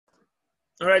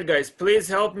All right, guys, please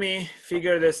help me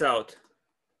figure this out.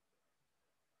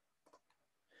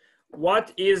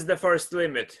 What is the first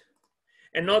limit?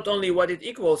 And not only what it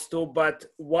equals to, but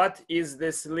what is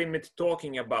this limit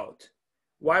talking about?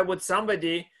 Why would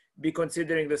somebody be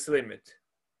considering this limit?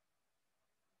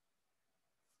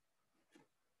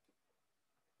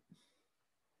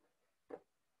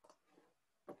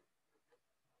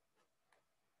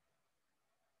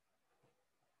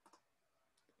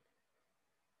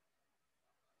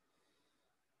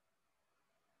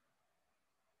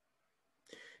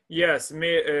 Yes,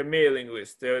 mailing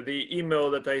list, the email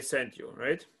that I sent you,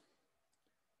 right?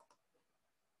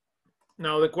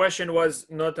 Now, the question was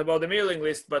not about the mailing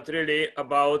list, but really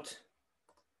about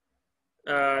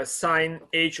sine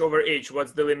h over h.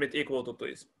 What's the limit equal to,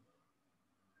 please?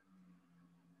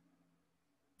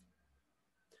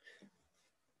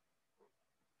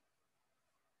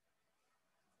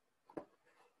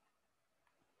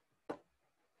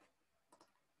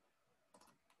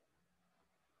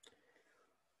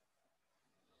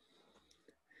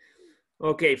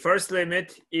 Okay, first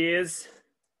limit is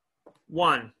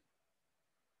 1.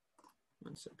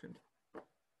 1 second.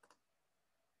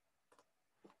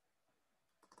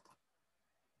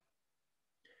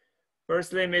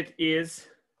 First limit is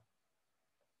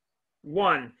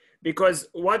 1, because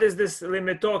what is this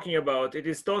limit talking about? It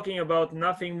is talking about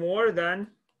nothing more than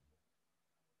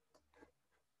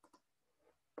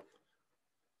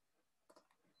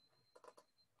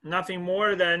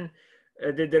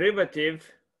the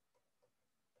derivative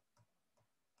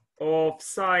of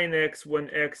sine x when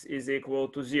x is equal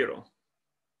to 0,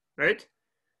 right?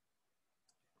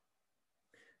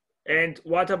 And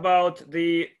what about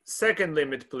the second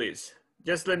limit, please?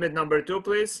 Just limit number 2,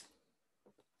 please.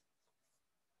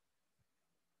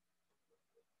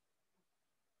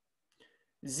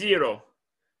 Zero.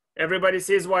 Everybody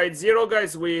sees why it's 0,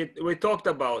 guys? We talked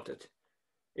about it.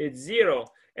 It's 0.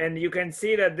 And you can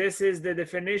see that this is the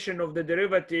definition of the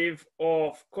derivative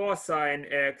of cosine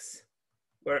x,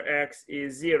 where x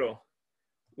is 0.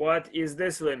 What is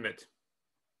this limit?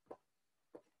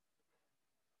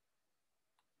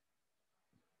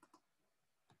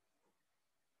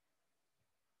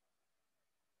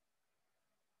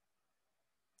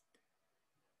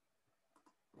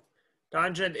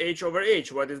 Tangent h over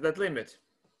h. What is that limit?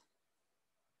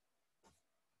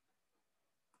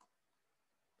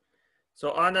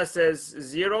 So Anna says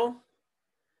 0.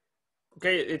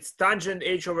 Okay, it's tangent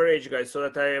h over h, guys, so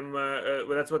that I am, well,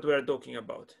 that's what we are talking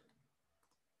about.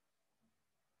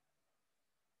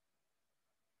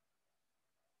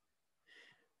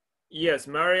 Yes,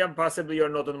 Mariam, possibly you're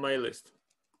not on my list.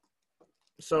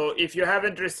 So if you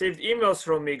haven't received emails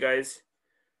from me, guys,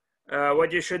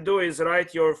 what you should do is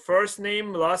write your first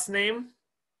name, last name,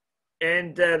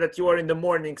 and that you are in the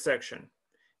morning section.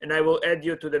 And I will add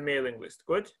you to the mailing list.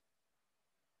 Good?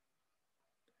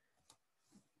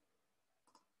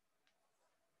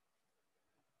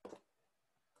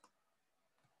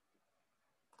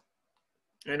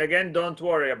 And again, don't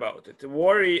worry about it.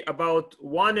 Worry about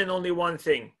one and only one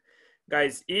thing.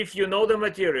 Guys, if you know the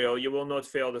material, you will not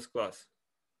fail this class.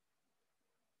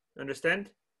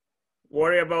 Understand?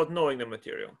 Worry about knowing the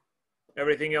material.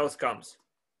 Everything else comes.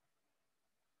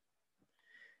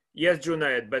 Yes,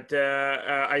 Junaid, but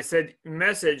I said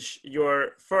message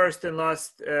your first and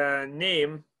last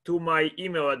name to my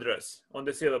email address on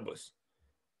the syllabus.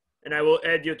 And I will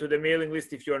add you to the mailing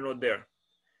list if you are not there.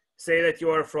 Say that you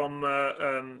are from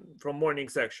morning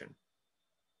section.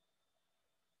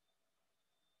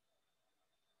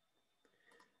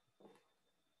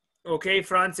 Okay,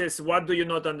 Francis, what do you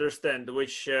not understand?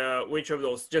 Which of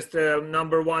those? Just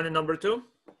number 1 and number 2?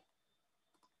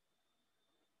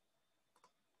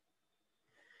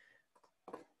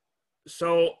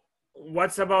 So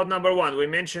what's about number 1? We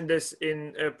mentioned this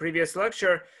in a previous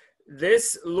lecture.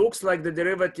 This looks like the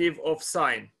derivative of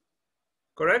sine,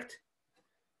 correct?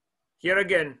 Here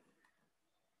again,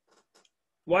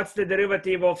 what's the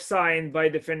derivative of sine by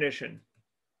definition?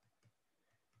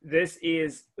 This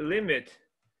is limit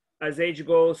as h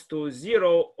goes to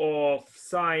 0 of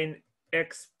sine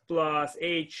x plus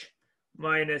h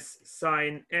minus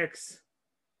sine x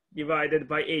divided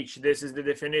by h. This is the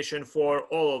definition for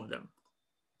all of them.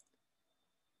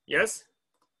 Yes?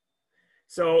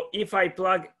 So if I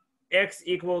plug x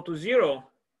equal to 0,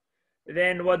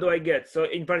 then what do I get? So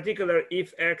in particular,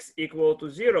 if x equal to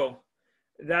 0,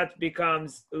 that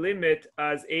becomes limit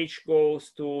as h goes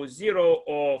to 0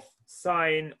 of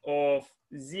sine of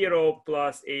 0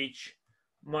 plus h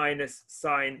minus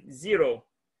sine 0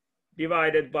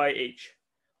 divided by h,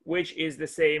 which is the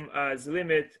same as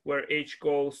limit where h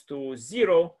goes to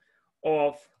 0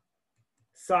 of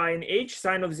sine h.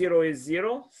 Sine of 0 is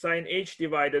 0. Sine h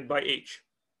divided by h.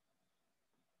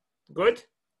 Good?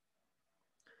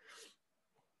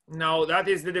 Now that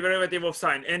is the derivative of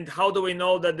sine. And how do we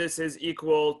know that this is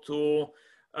equal to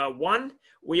 1?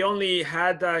 We only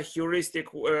had a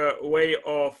heuristic way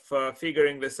of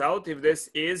figuring this out. If this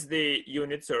is the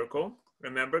unit circle,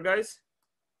 remember guys?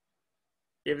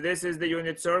 If this is the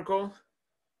unit circle,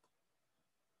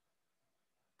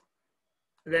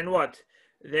 then what?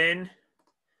 Then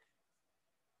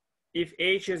if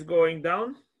h is going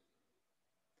down,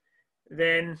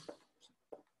 then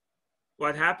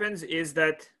what happens is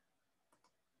that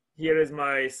here is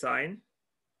my sine,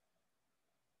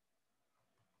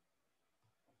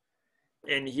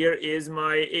 and here is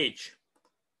my h.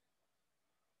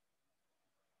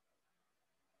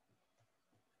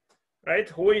 Right?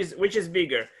 Which is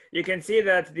bigger? You can see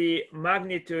that the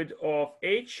magnitude of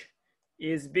h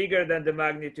is bigger than the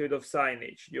magnitude of sine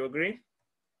h. Do you agree?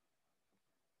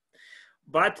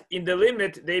 But in the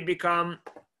limit, they become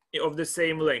of the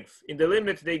same length. In the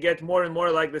limit, they get more and more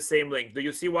like the same length. Do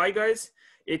you see why, guys?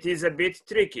 It is a bit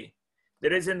tricky. The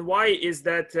reason why is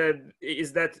that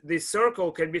this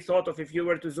circle can be thought of, if you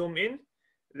were to zoom in.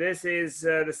 This is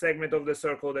the segment of the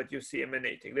circle that you see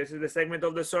emanating. This is the segment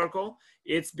of the circle.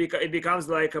 It becomes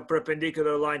like a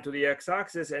perpendicular line to the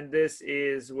x-axis, and this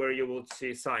is where you will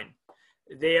see sine.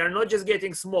 They are not just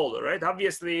getting smaller, right?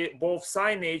 Obviously, both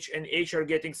sine h and h are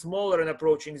getting smaller and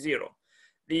approaching 0.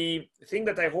 The thing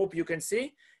that I hope you can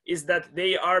see is that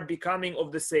they are becoming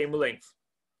of the same length.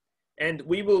 And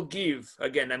we will give,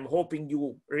 again, I'm hoping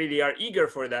you really are eager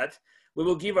for that, we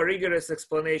will give a rigorous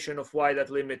explanation of why that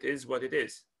limit is what it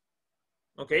is.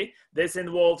 Okay, this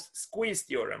involves squeeze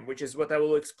theorem, which is what I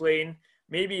will explain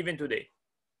maybe even today,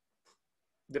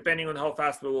 depending on how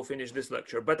fast we will finish this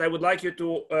lecture. But I would like you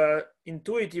to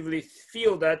intuitively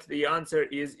feel that the answer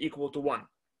is equal to 1.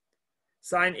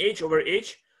 Sine h over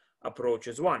h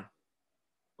approaches 1.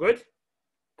 Good?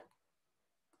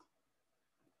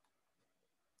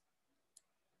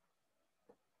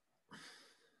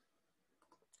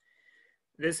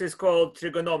 This is called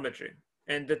trigonometry.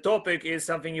 And the topic is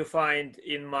something you find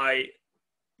in my,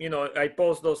 I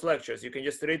post those lectures. You can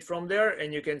just read from there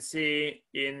and you can see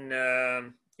in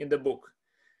the book.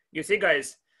 You see,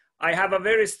 guys, I have a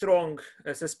very strong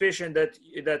suspicion that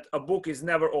a book is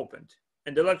never opened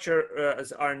and the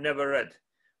lectures are never read,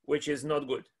 which is not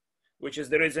good, which is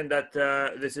the reason that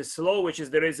this is slow, which is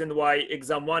the reason why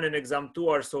exam 1 and exam 2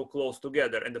 are so close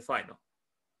together in the final.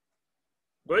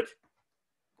 Good?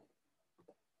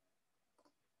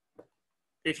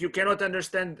 If you cannot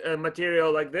understand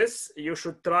material like this, you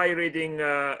should try reading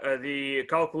the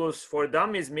calculus for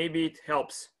dummies. Maybe it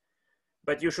helps,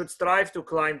 but you should strive to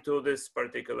climb to this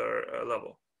particular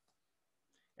level.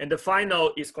 And the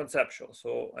final is conceptual,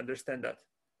 so understand that.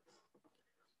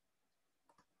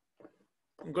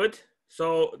 Good.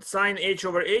 So sine h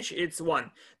over h, it's 1.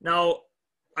 Now,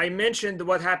 I mentioned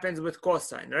what happens with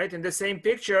cosine, right? In the same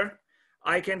picture,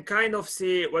 I can kind of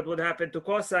see what would happen to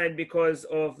cosine because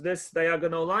of this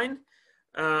diagonal line.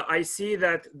 I see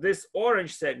that this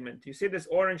orange segment, you see this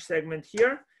orange segment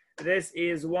here, this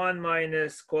is 1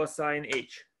 minus cosine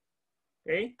h,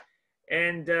 okay?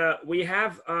 And we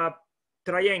have a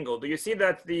triangle. Do you see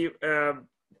that the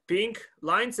pink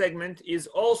line segment is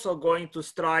also going to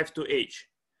strive to h?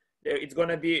 It's going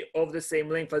to be of the same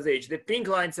length as h. The pink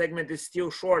line segment is still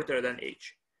shorter than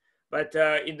h. But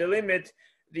in the limit,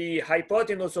 the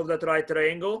hypotenuse of that right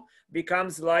triangle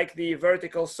becomes like the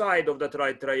vertical side of that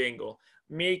right triangle,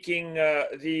 making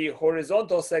the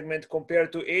horizontal segment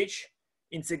compared to h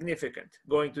insignificant,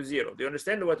 going to 0. Do you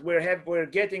understand what we're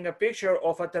getting a picture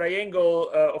of a triangle,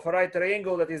 of a right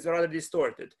triangle that is rather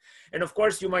distorted. And of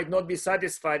course, you might not be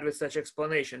satisfied with such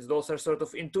explanations. Those are sort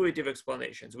of intuitive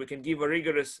explanations. We can give a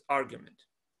rigorous argument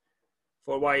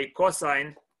for why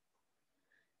cosine.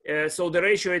 So the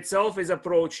ratio itself is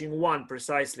approaching 1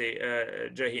 precisely,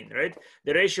 Jahin, right?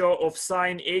 The ratio of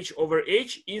sine h over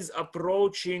h is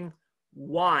approaching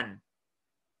 1.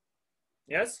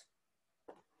 Yes?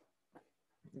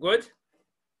 Good?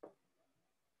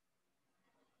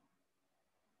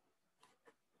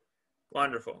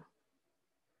 Wonderful.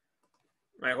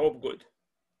 I hope good.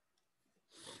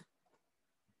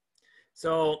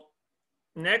 So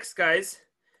next, guys,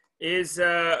 is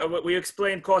we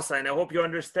explained cosine. I hope you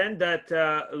understand that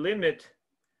limit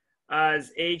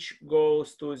as h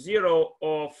goes to 0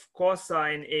 of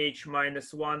cosine h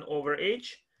minus 1 over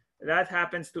h, that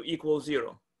happens to equal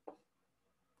 0.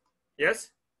 Yes?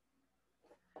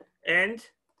 And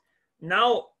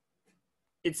now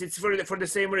it's for the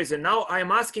same reason. Now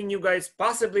I'm asking you guys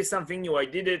possibly something new. I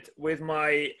did it with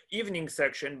my evening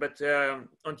section, but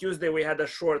on Tuesday we had a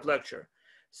short lecture.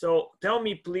 So tell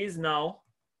me please now,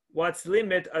 what's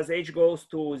limit as h goes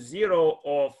to 0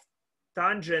 of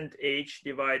tangent h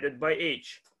divided by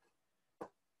h?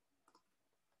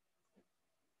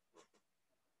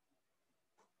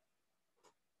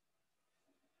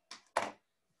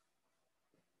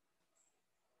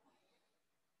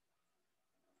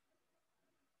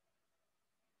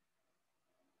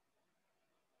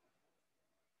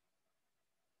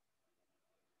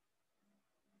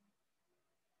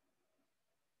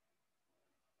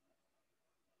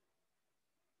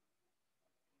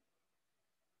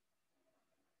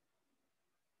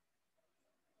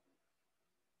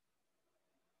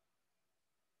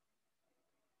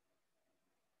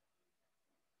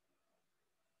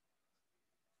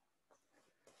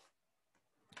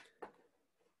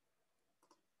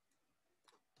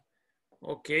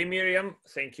 Okay, Miriam,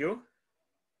 thank you.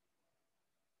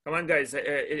 Come on, guys.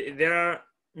 There are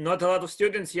not a lot of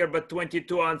students here, but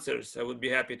 22 answers. I would be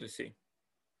happy to see.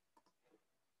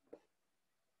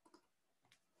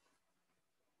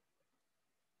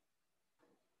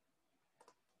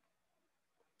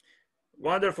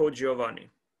 Wonderful,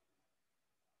 Giovanni.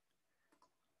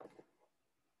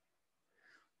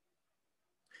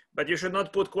 But you should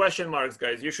not put question marks,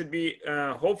 guys. You should be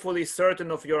hopefully certain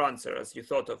of your answer as you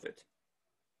thought of it.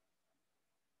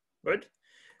 Good.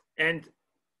 And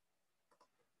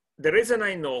the reason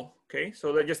I know, okay, so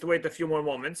let's just wait a few more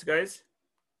moments, guys.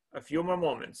 A few more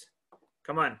moments.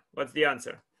 Come on, what's the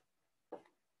answer?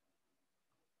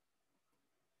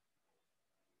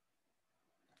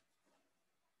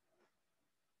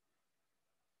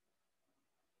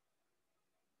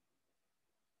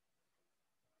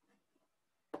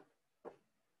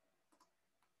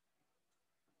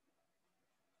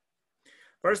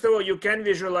 First of all, you can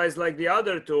visualize like the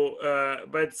other two,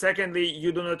 but secondly,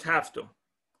 you do not have to.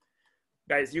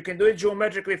 Guys, you can do it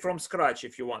geometrically from scratch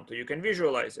if you want to. You can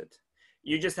visualize it.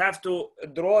 You just have to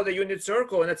draw the unit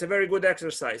circle, and it's a very good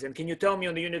exercise. And can you tell me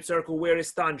on the unit circle where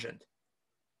is tangent?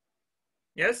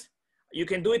 Yes? You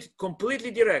can do it completely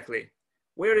directly.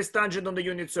 Where is tangent on the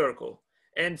unit circle?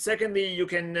 And secondly, you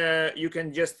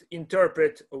can just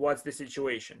interpret what's the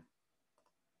situation.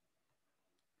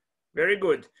 Very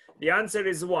good. The answer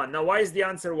is 1. Now, why is the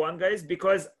answer 1, guys?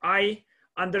 Because I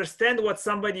understand what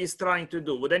somebody is trying to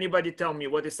do. Would anybody tell me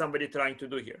what is somebody trying to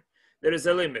do here? There is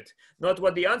a limit. Not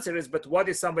what the answer is, but what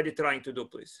is somebody trying to do,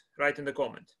 please? Write in the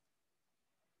comment.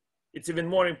 It's even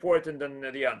more important than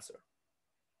the answer.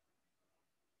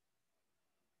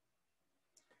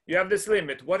 You have this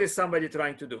limit. What is somebody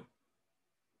trying to do?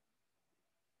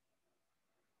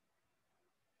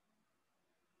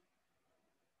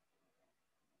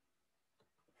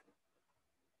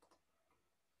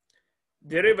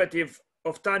 Derivative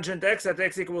of tangent x at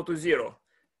x equal to 0.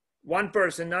 One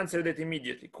person answered it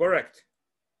immediately. Correct.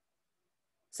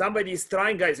 Somebody is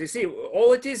trying, guys, you see,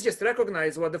 all it is, just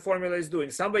recognize what the formula is doing.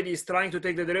 Somebody is trying to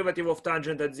take the derivative of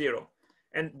tangent at 0.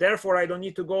 And therefore, I don't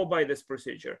need to go by this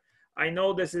procedure. I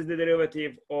know this is the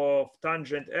derivative of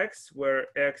tangent x, where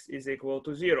x is equal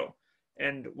to 0.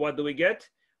 And what do we get?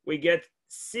 We get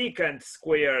secant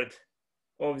squared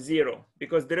of 0,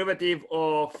 because derivative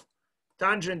of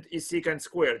tangent is secant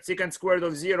squared. Secant squared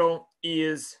of 0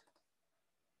 is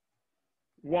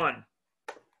 1.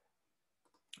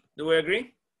 Do we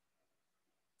agree?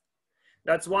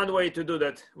 That's one way to do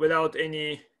that without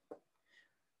any,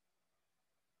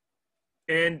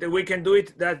 and we can do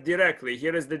it that directly.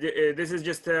 Here is the, this is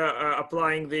just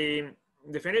applying the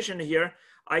definition here.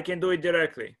 I can do it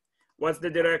directly. What's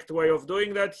the direct way of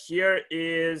doing that? Here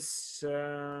is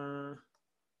a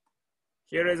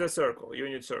circle,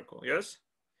 unit circle, yes?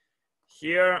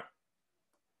 Here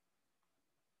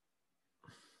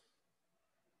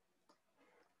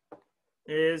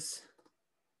is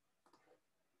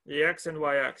the x and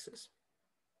y axis.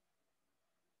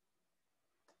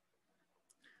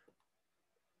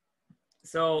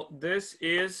 So this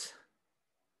is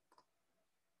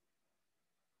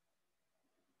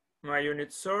my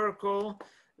unit circle.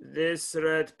 This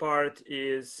red part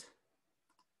is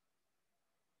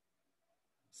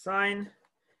sine,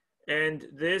 and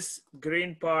this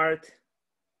green part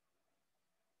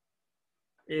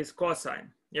is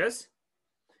cosine, yes?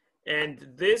 And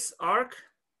this arc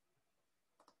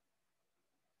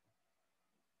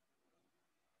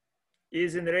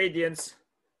is in radians,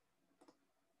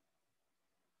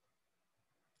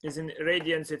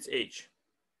 it's h.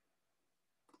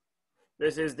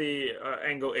 This is the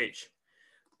angle h.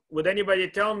 Would anybody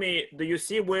tell me, do you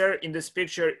see where in this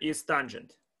picture is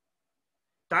tangent?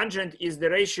 tangent is the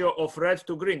ratio of red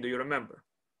to green, do you remember?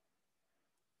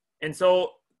 And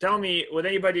so tell me, would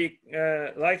anybody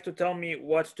like to tell me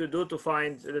what to do to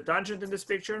find the tangent in this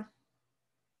picture?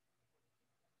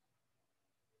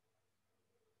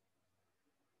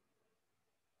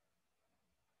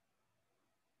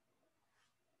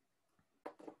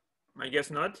 I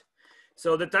guess not.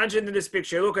 So the tangent in this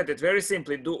picture, look at it very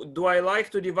simply. Do I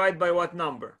like to divide by what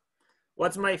number?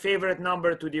 What's my favorite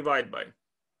number to divide by?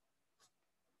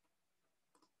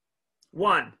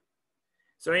 1.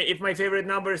 So if my favorite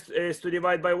number is to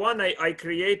divide by 1, I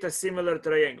create a similar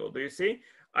triangle. Do you see?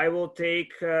 I'll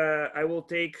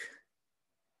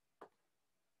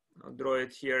draw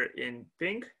it here in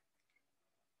pink.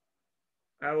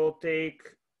 I will take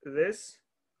this.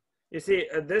 You see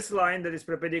this line that is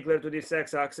perpendicular to this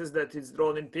x-axis that is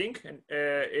drawn in pink, and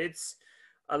it's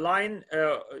a line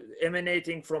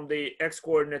emanating from the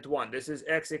x-coordinate 1. This is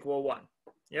x equal 1,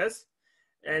 yes?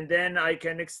 And then I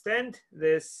can extend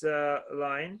this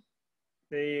line,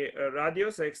 the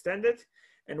radius, I extend it,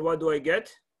 and what do I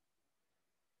get?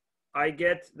 I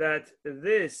get that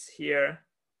this here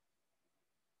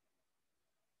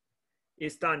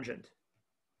is tangent.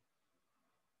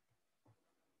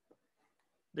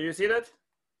 Do you see that?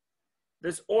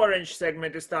 This orange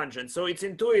segment is tangent. So it's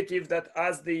intuitive that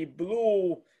as the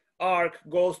blue arc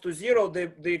goes to 0,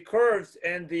 the curves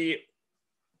and the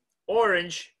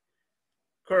orange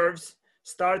curves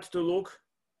start to look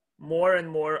more and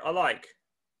more alike.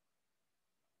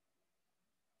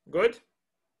 Good?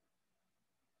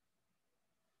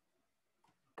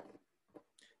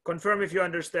 Confirm if you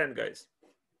understand, guys.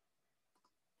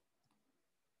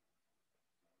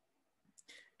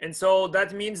 And so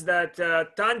that means that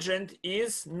tangent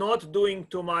is not doing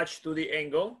too much to the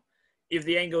angle if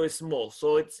the angle is small.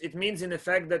 So it means in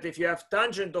effect that if you have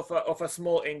tangent of a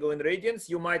small angle in radians,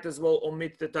 you might as well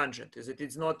omit the tangent, as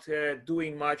it's not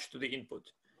doing much to the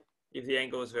input if the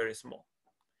angle is very small.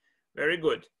 Very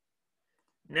good.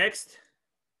 Next.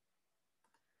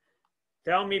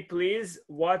 Tell me please,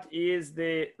 what is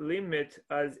the limit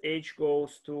as h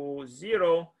goes to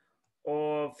 0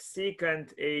 of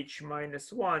secant h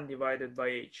minus 1 divided by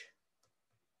h?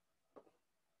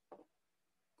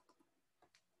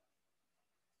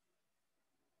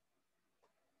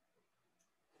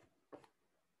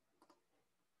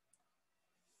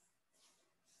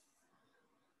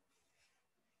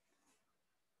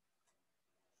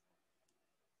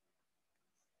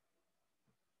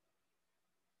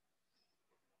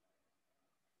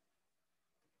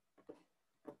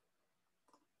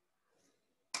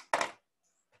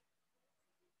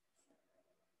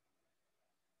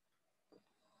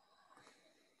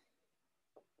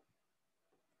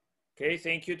 Okay,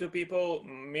 thank you to people,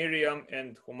 Miriam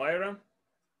and Humaira.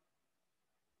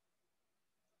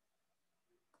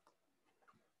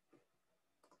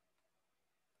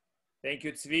 Thank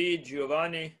you, Tzvi,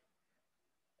 Giovanni,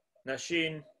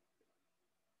 Nashin.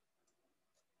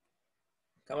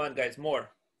 Come on, guys, more.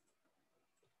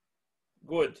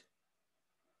 Good,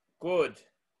 good.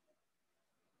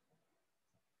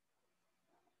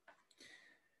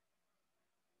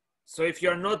 So if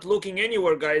you're not looking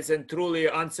anywhere, guys, and truly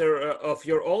answer of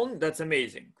your own, that's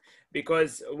amazing.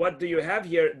 Because what do you have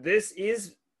here? This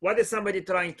is, what is somebody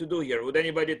trying to do here? Would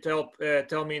anybody tell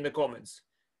me in the comments?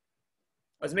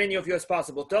 As many of you as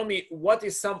possible. Tell me, what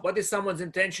is someone's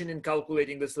intention in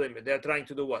calculating this limit? They're trying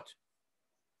to do what?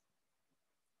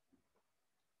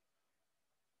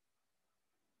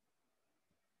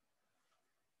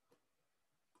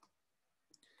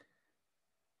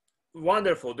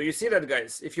 Wonderful. Do you see that,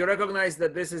 guys? If you recognize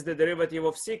that this is the derivative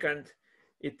of secant,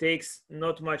 it takes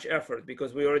not much effort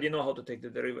because we already know how to take the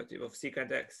derivative of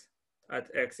secant x at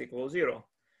x equals 0.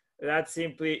 That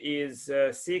simply is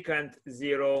secant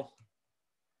 0,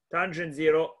 tangent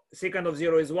 0. Secant of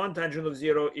 0 is 1, tangent of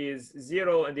 0 is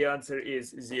 0, and the answer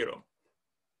is 0.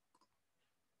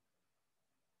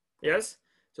 Yes?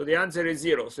 So the answer is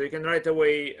 0. So you can right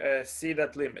away see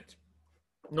that limit.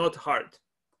 Not hard.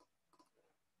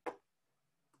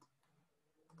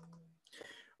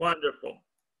 Wonderful.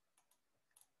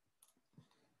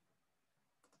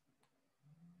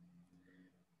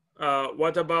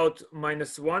 What about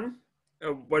minus 1?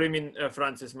 What do you mean,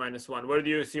 Francis, minus 1? Where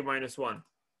do you see minus 1?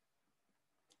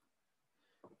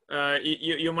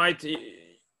 You might...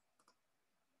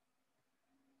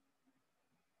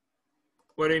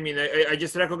 What do you mean? I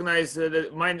just recognize the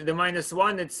minus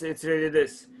 1, it's really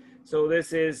this. So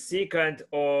this is secant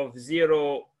of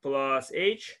 0 plus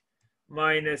h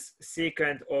minus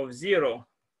secant of 0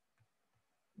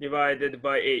 divided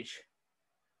by h.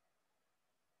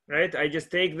 right? I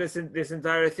just take this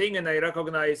entire thing and I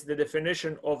recognize the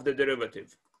definition of the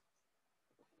derivative.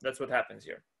 That's what happens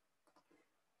here.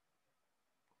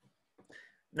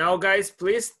 Now, guys,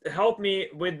 please help me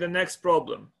with the next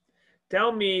problem.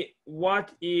 Tell me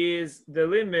what is the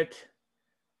limit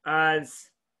as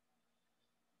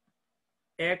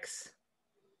x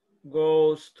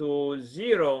goes to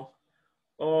 0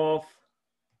 of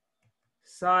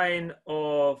sine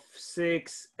of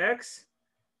 6x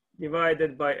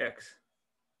divided by x.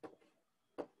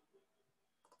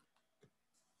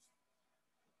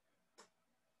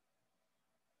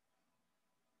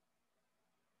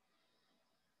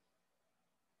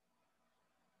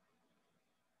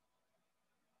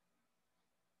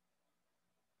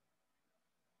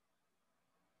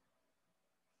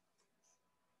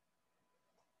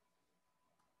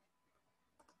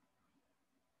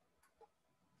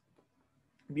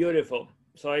 Beautiful.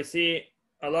 So I see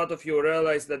a lot of you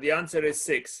realize that the answer is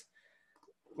 6.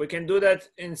 We can do that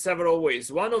in several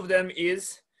ways. One of them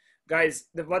is, guys,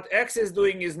 what x is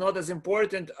doing is not as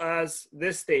important as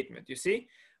this statement. You see,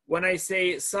 when I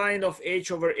say sine of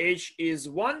h over h is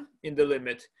 1 in the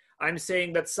limit, I'm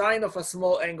saying that sine of a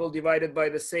small angle divided by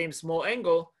the same small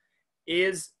angle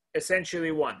is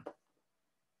essentially 1.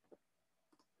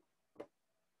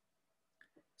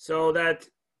 So that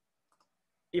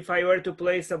if I were to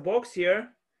place a box here,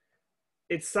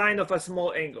 it's sine of a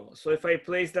small angle. So if I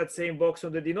place that same box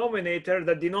on the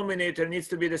denominator needs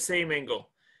to be the same angle.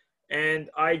 And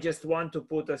I just want to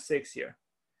put a 6 here.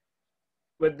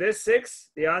 With this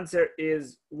 6, the answer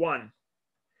is 1.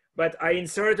 But I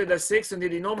inserted a 6 on the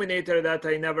denominator that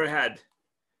I never had.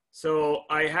 So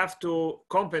I have to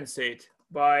compensate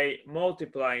by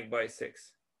multiplying by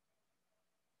 6.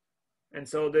 And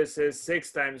so this is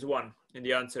 6 times 1, and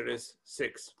the answer is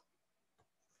 6.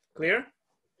 Clear?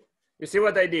 You see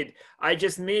what I did? I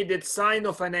just made it sine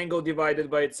of an angle divided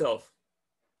by itself.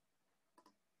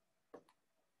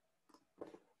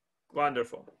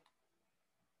 Wonderful.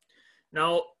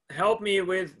 Now, help me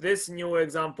with this new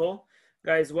example.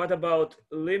 Guys, what about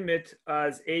limit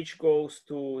as h goes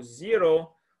to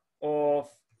 0 of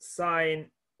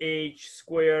sine h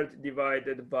squared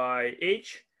divided by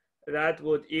h? That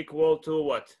would equal to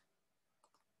what?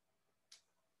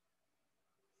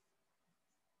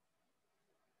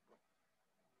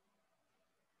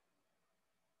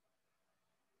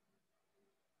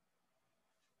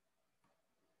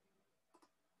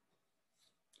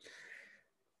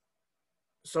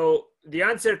 So the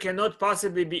answer cannot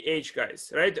possibly be h,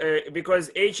 guys, right?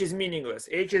 Because h is meaningless.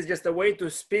 H is just a way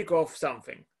to speak of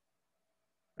something,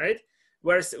 right?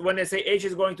 Whereas when I say h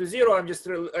is going to 0, I'm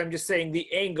just saying the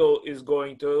angle is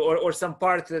going to, or some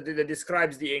part that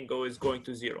describes the angle is going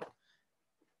to 0.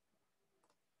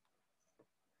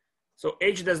 So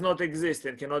h does not exist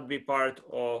and cannot be part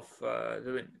of the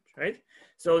limit, right?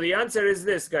 So the answer is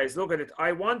this, guys. Look at it.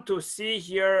 I want to see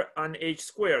here an h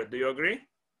squared. Do you agree?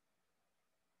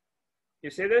 You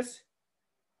see this?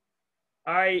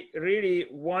 I really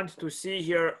want to see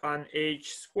here an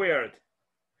h squared.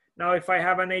 Now, if I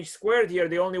have an h squared here,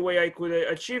 the only way I could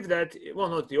achieve that, well,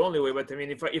 not the only way, but I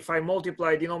mean, if I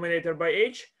multiply denominator by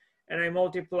h and I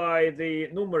multiply the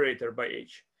numerator by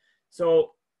h.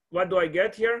 So what do I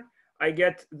get here? I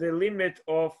get the limit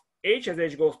of h as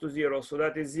h goes to 0, so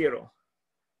that is 0,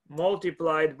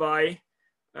 multiplied by,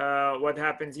 what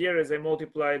happens here is I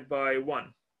multiply it by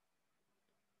 1.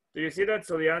 Do you see that?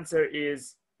 So the answer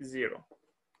is 0.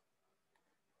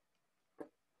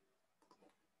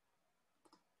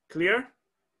 Clear?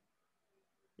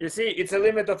 You see, it's a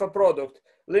limit of a product.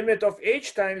 Limit of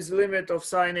h times limit of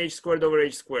sine h squared over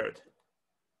h squared.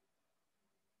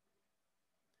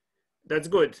 That's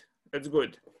good. That's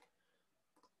good.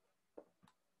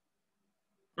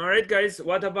 All right, guys,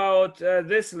 what about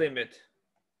this limit?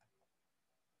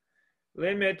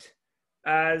 Limit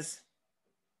as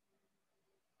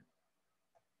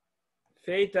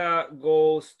theta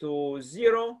goes to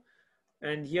 0.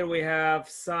 And here we have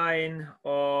sine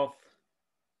of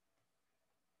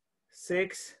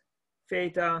 6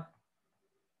 theta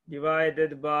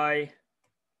divided by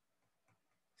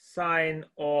sine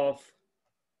of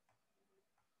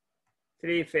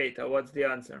 3 theta. What's the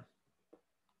answer?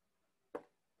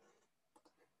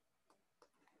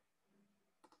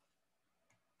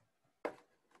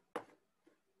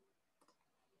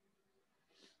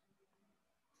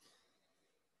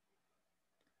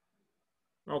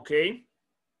 Okay.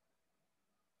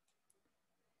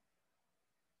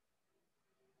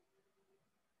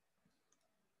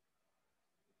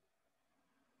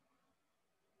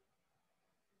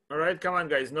 All right, come on,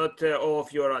 guys. Not all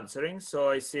of you are answering. So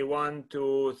I see 1,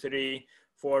 2, 3,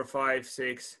 4, 5,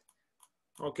 6.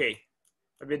 Okay,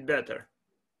 a bit better,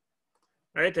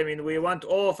 right? I mean, we want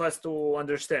all of us to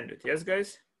understand it. Yes,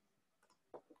 guys?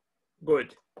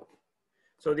 Good.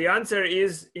 So the answer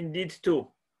is indeed 2.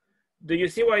 Do you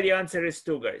see why the answer is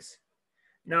 2, guys?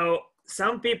 Now,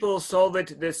 some people solve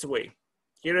it this way.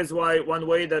 Here is why one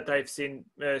way that I've seen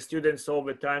students solve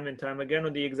it time and time again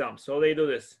on the exam. So they do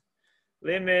this.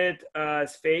 Limit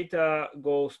as theta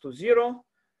goes to 0,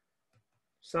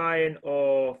 sine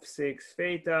of 6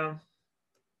 theta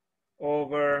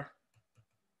over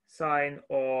sine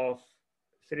of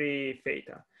 3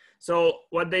 theta. So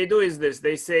what they do is this.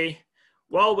 They say,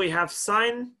 well, we have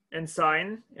sine, and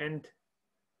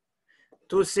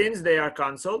 2 sines, they are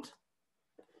cancelled.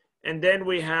 And then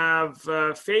we have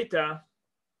theta,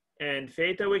 and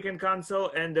theta we can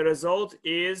cancel, and the result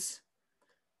is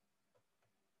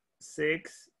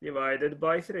 6 divided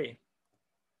by 3.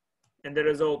 And the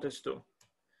result is 2.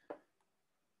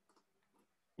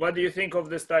 What do you think of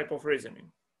this type of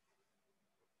reasoning?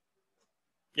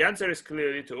 The answer is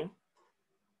clearly 2.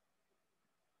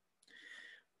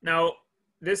 Now,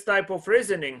 this type of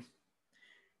reasoning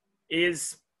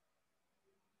is,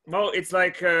 well, it's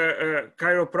like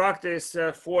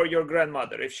chiropractic for your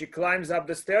grandmother. If she climbs up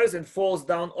the stairs and falls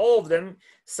down all of them,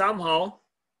 somehow,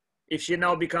 if she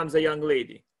now becomes a young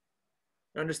lady.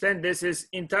 You understand? This is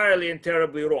entirely and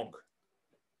terribly wrong.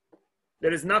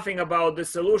 There is nothing about the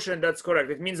solution that's correct.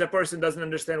 It means a person doesn't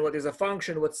understand what is a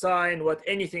function, what sine, what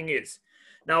anything is.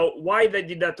 Now, why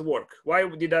did that work? Why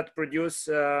did that produce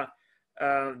the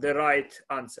right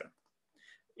answer?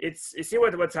 You see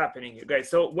what's happening here, guys.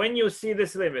 So when you see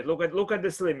this limit, look at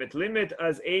this limit. Limit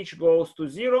as h goes to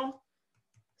 0,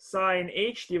 sine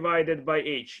h divided by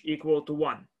h equal to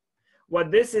 1. What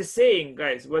this is saying,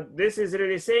 guys, what this is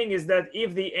really saying is that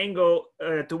if the angle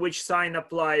to which sine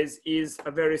applies is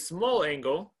a very small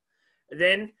angle,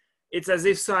 then it's as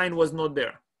if sine was not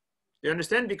there. You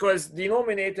understand? Because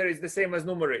denominator is the same as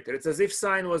numerator. It's as if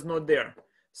sine was not there.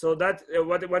 So that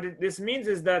this means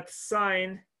is that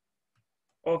sine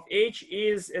of h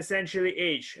is essentially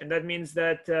h, and that means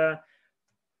that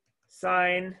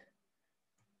sine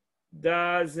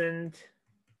doesn't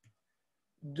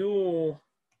do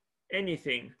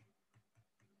anything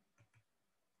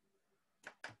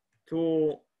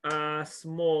to a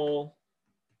small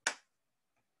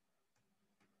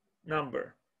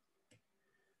number,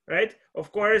 right?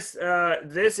 Of course,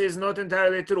 this is not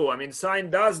entirely true. I mean, sine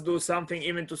does do something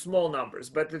even to small numbers,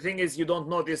 but the thing is you don't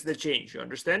notice the change, you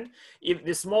understand? If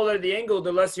the smaller the angle,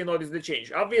 the less you notice the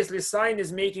change. Obviously, sine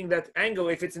is making that angle,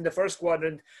 if it's in the first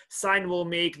quadrant, sine will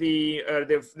make the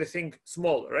thing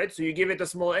smaller, right? So you give it a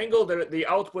small angle, the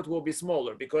output will be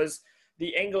smaller because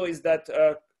the angle is that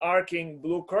arcing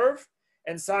blue curve,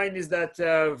 and sine is that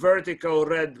vertical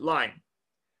red line.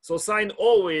 So sine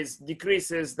always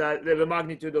decreases the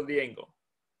magnitude of the angle.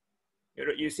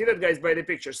 You see that, guys, by the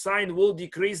picture. Sine will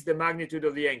decrease the magnitude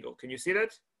of the angle. Can you see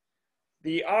that?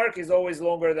 The arc is always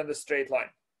longer than the straight line.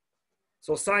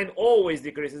 So sine always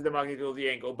decreases the magnitude of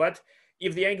the angle. But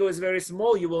if the angle is very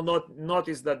small, you will not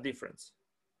notice that difference.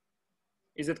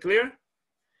 Is it clear?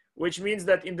 Which means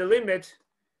that in the limit,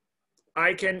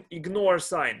 I can ignore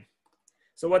sine.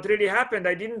 So what really happened,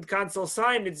 I didn't cancel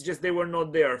sine, it's just they were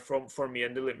not there for me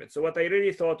in the limit. So what I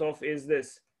really thought of is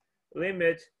this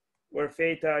limit where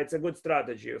theta, it's a good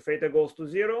strategy. Theta goes to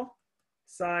 0,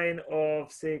 sine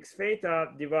of 6 theta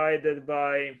divided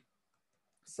by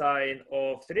sine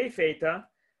of 3 theta.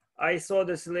 I saw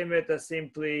this limit as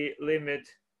simply limit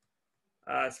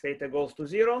as theta goes to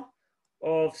 0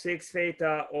 of 6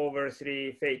 theta over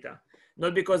 3 theta.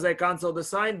 Not because I canceled the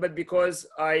sign, but because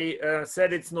I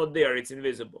said it's not there, it's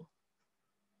invisible.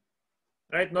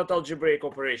 Right? Not algebraic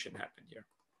operation happened here.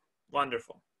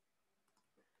 Wonderful.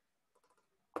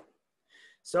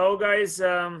 So guys,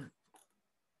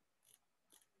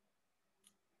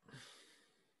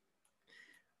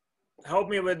 help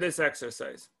me with this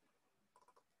exercise.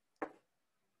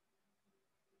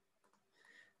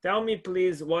 Tell me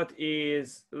please what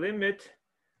is limit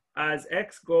as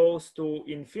x goes to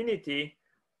infinity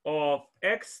of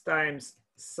x times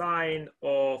sine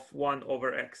of 1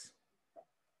 over x.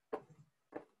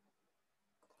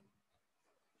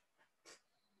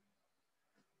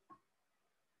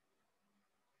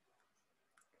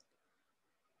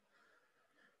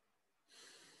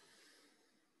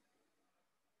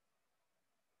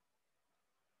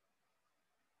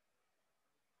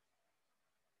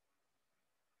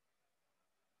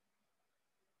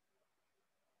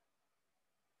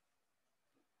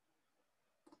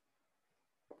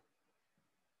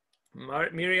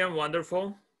 Miriam,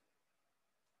 wonderful.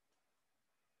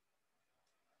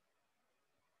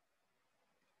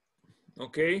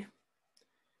 Okay.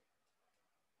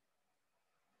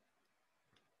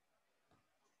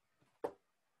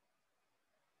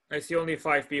 I see only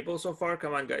 5 people so far.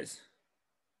 Come on, guys.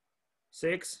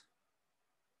 6,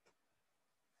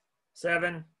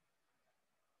 7,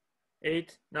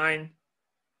 8, 9,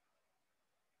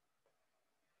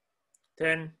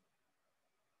 10,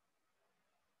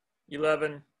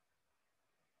 11,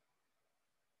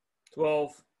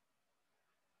 12.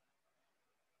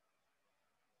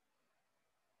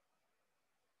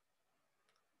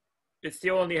 It's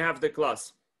still only half the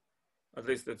class, at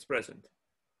least that's present.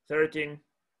 13.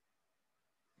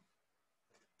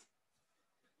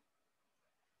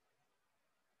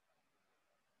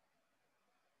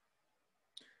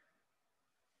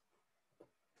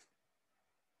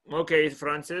 Okay,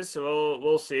 Francis,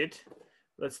 we'll see it.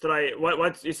 Let's try.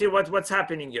 What you see? What's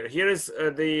happening here? Here is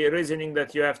the reasoning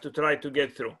that you have to try to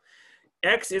get through.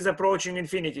 X is approaching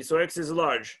infinity, so X is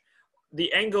large.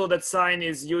 The angle that sine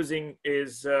is using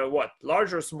is what?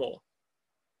 Large or small?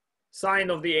 Sine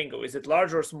of the angle, is it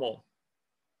large or small?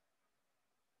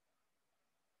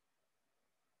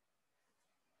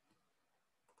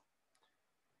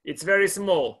 It's very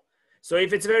small. So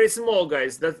if it's very small,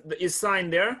 guys, is sine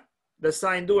there? Does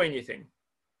sine do anything?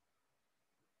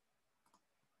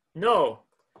 No.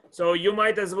 So you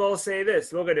might as well say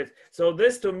this. Look at it. So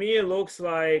this to me looks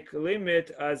like limit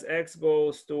as x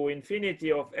goes to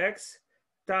infinity of x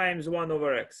times 1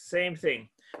 over x. Same thing,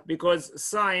 because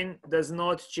sine does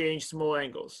not change small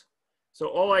angles. So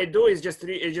all I do is just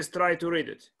try to read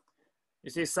it. You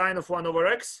see, sine of 1 over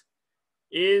x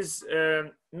is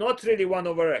not really 1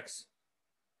 over x,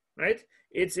 right?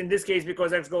 It's in this case,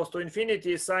 because x goes to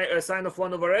infinity, sine of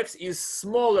 1 over x is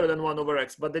smaller than 1 over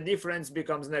x, but the difference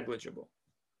becomes negligible.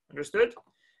 Understood?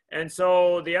 And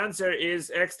so the answer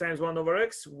is x times 1 over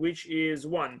x, which is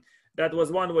 1. That was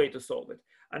one way to solve it.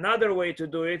 Another way to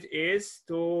do it is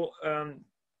to,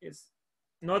 it's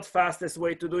not fastest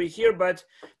way to do it here, but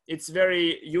it's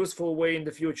very useful way in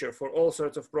the future for all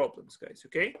sorts of problems, guys,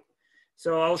 okay?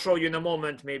 So I'll show you in a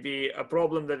moment maybe a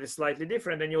problem that is slightly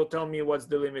different, and you'll tell me what's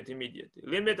the limit immediately.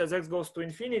 Limit as x goes to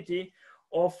infinity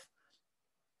of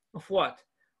what?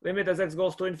 Limit as x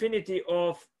goes to infinity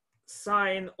of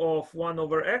sine of 1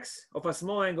 over x of a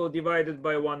small angle divided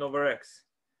by 1 over x,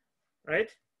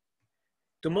 right?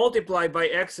 To multiply by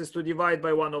x is to divide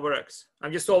by 1 over x.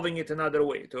 I'm just solving it another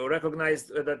way to recognize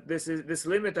that this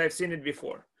limit, I've seen it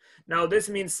before. Now this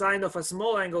means sine of a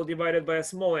small angle divided by a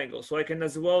small angle. So I can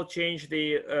as well change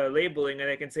the labeling, and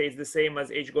I can say it's the same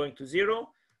as h going to 0,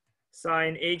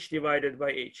 sine h divided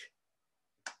by h,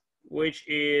 which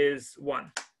is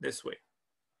 1, this way.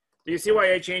 Do you see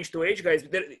why I changed to h, guys?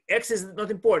 X is not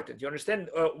important. You understand?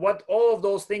 What all of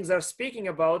those things are speaking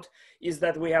about is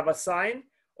that we have a sine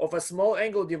of a small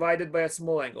angle divided by a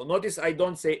small angle. Notice I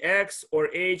don't say x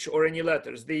or h or any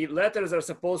letters. The letters are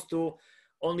supposed to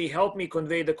only help me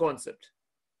convey the concept.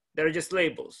 They're just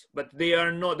labels, but they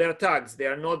are not, they're tags. They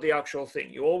are not the actual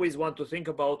thing. You always want to think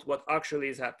about what actually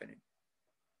is happening.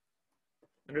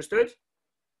 Understood?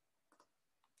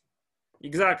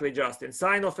 Exactly, Justin.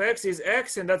 Sine of x is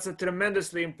x, and that's a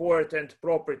tremendously important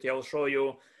property. I'll show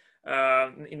you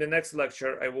in the next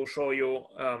lecture. I will show you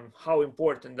how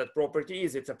important that property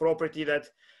is. It's a property that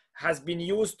has been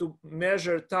used to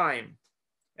measure time.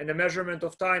 And the measurement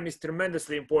of time is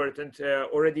tremendously important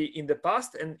already in the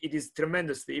past, and it is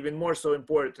tremendously, even more so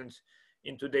important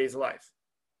in today's life.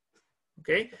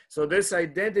 Okay, so this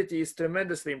identity is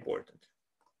tremendously important.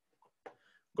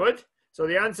 Good? So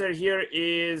the answer here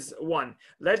is 1.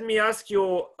 Let me ask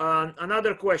you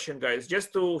another question, guys,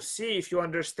 just to see if you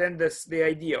understand the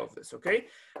idea of this, okay?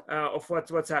 Of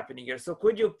what's happening here. So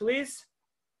could you please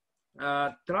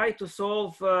try to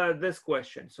solve this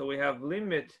question? So we have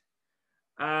limit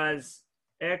as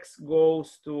x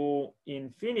goes to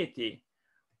infinity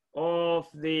of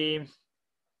the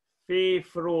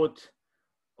fifth root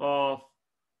of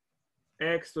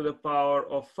x to the power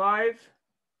of 5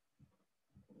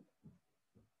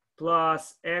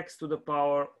 plus x to the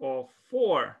power of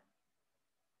 4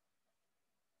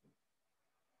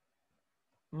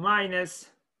 minus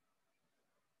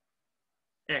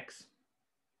x.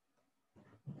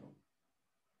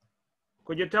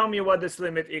 Could you tell me what this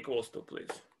limit equals to, please?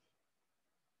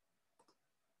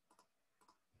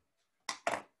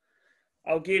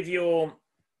 I'll give you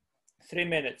 3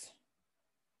 minutes.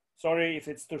 Sorry if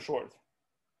it's too short.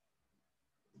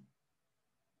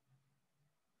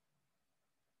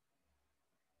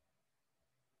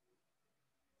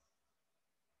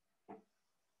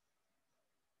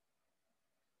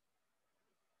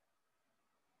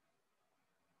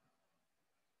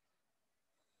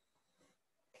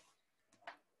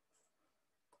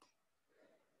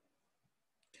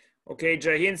 Okay,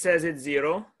 Jahin says it's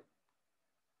 0.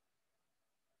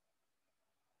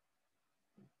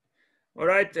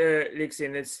 right,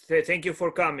 Lixin. Thank you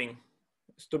for coming.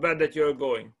 It's too bad that you're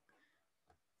going.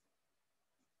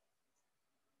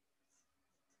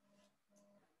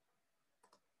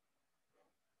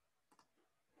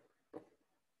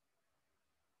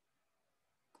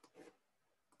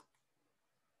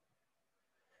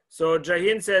 So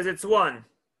Jahin says it's 1.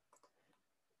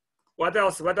 What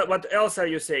else? What else are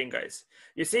you saying, guys?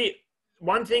 You see,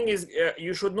 one thing is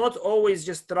you should not always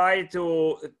just try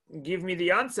to give me the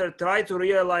answer. Try to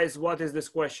realize what is this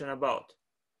question about.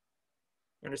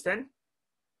 Understand?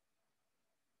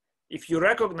 If you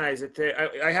recognize it,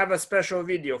 I have a special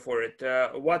video for it.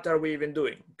 What are we even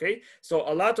doing? Okay, so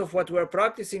a lot of what we're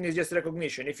practicing is just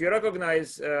recognition. If you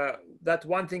recognize that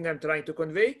one thing I'm trying to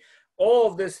convey, all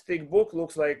of this thick book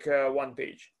looks like 1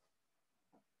 page.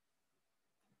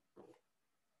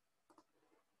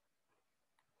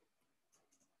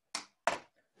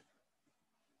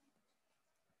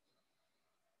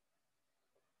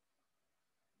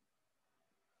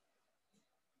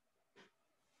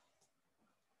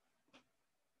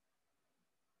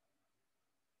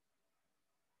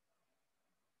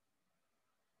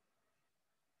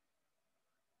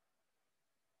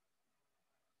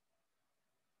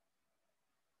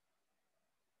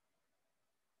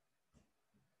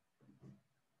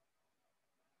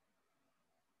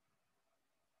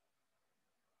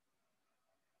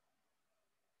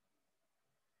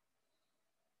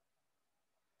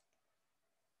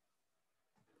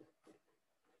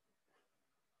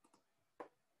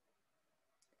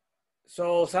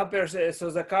 So some person,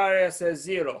 so Zakaria says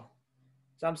 0.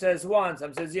 Some says 1,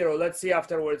 some says 0. Let's see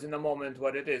afterwards in a moment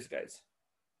what it is, guys.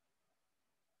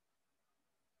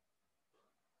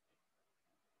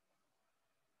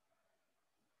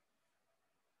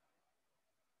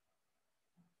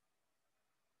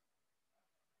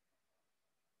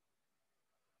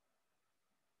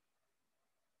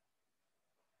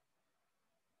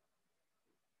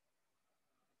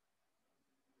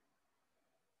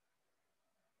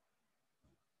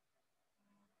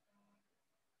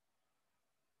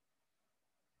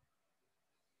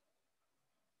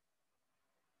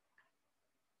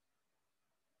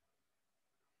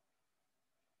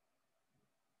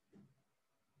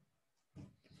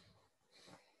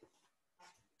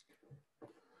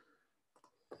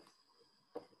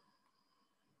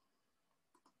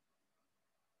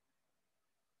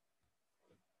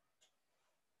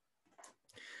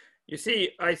 You see,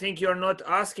 I think you're not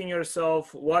asking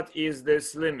yourself, what is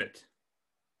this limit?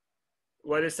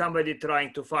 What is somebody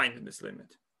trying to find in this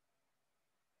limit?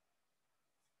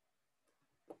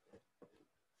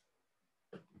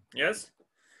 Yes?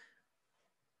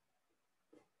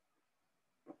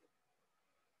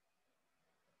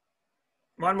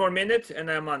 One more minute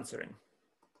and I'm answering.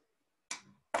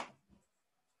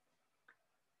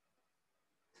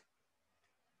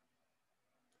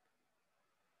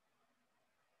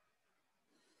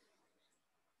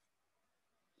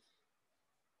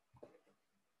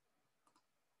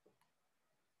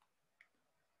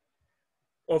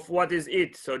 Of what is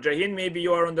it? So Jahin, maybe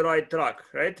you are on the right track,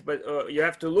 right? But you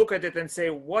have to look at it and say,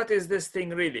 what is this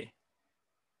thing really?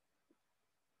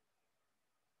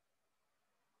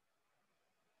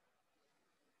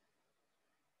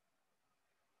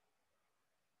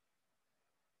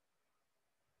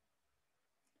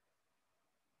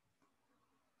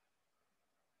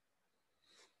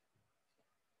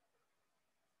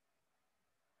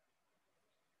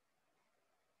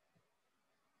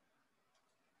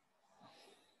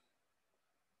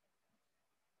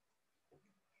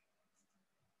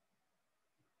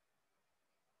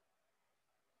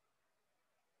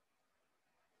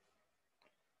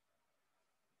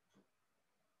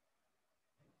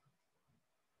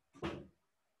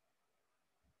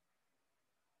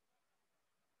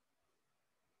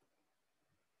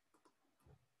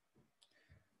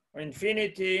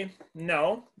 Infinity?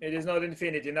 No, it is not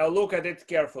infinity. Now look at it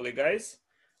carefully, guys.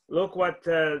 Look what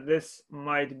this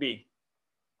might be.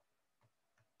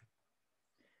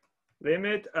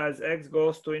 Limit as x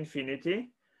goes to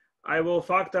infinity. I will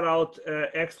factor out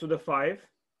x to the 5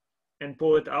 and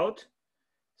pull it out.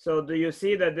 So do you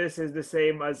see that this is the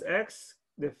same as x,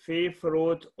 the 5th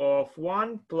root of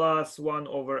 1 plus 1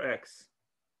 over x?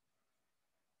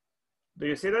 Do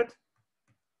you see that?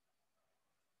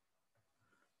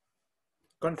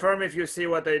 Confirm if you see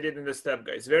what I did in the step,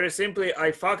 guys. Very simply, I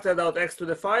factored out x to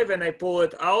the 5 and I pull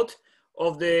it out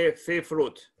of the 5th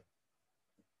root.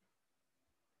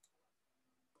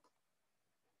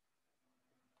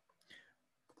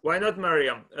 Why not,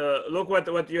 Mariam? Look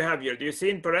what you have here. Do you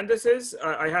see in parentheses?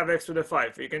 I have x to the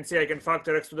 5. You can see I can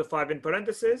factor x to the 5 in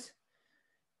parentheses.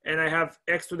 and I have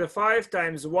x to the 5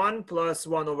 times 1 plus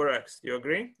 1 over x. Do you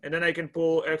agree? And then I can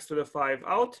pull x to the 5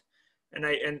 out,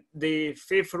 and the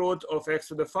fifth root of x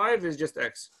to the 5 is just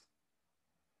x.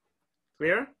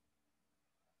 Clear?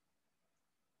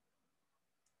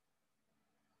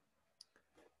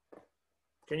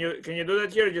 Can you do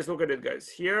that here? Just look at it, guys.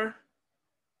 Here,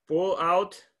 pull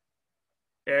out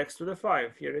x to the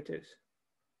 5. Here it is.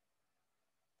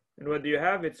 And what do you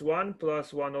have? It's 1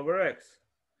 plus 1 over x.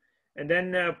 And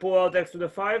then pull out x to the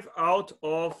 5 out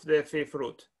of the fifth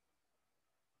root.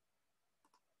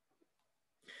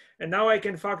 And now I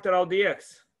can factor out the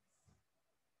x.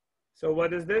 So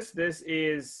what is this? This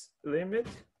is limit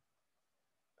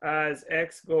as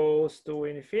x goes to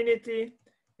infinity.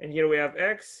 And here we have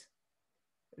x,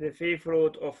 the fifth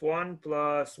root of 1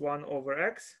 plus 1 over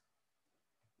x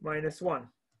minus 1.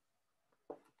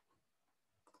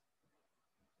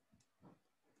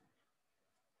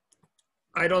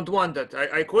 I don't want that.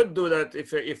 I could do that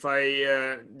if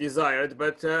I desired,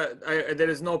 but there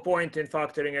is no point in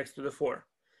factoring x to the 4.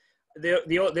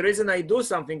 The reason I do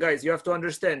something, guys, you have to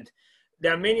understand,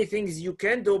 there are many things you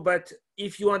can do, but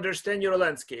if you understand your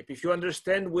landscape, if you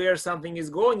understand where something is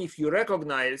going, if you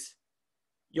recognize,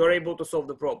 you're able to solve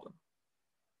the problem.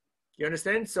 You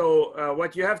understand? So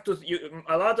what you have to,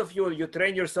 a lot of you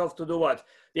train yourself to do what?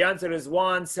 The answer is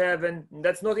 1, 7.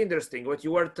 That's not interesting. What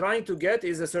you are trying to get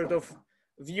is a sort of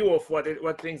view of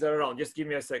what things are around. Just give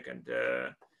me a second.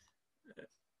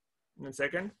 1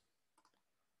 second.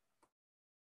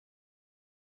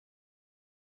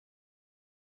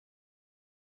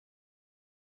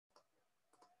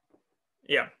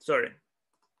 Yeah, sorry.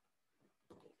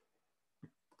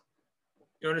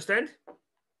 You understand?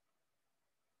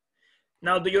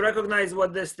 Now, do you recognize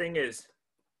what this thing is?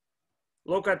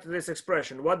 Look at this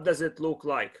expression. What does it look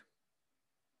like?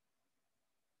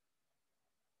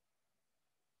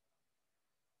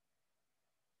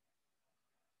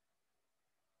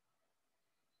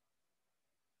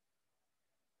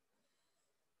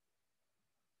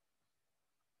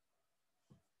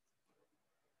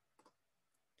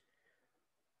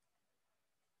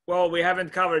 Well, we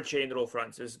haven't covered chain rule,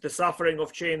 Francis. The suffering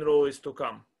of chain rule is to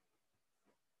come.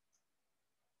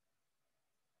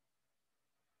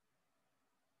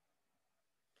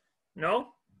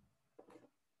 No?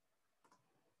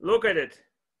 Look at it.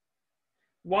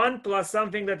 1 plus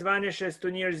something that vanishes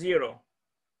to near 0.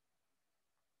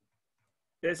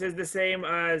 This is the same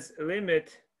as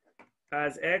limit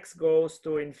as x goes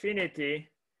to infinity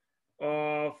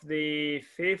of the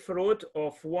fifth root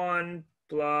of 1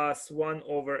 plus 1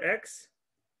 over x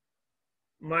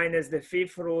minus the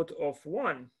fifth root of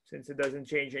 1, since it doesn't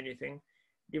change anything,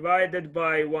 divided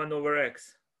by 1 over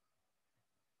x.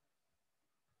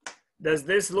 Does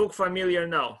this look familiar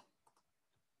now?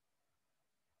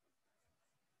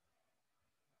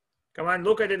 Come on,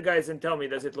 look at it, guys, and tell me,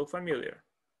 does it look familiar?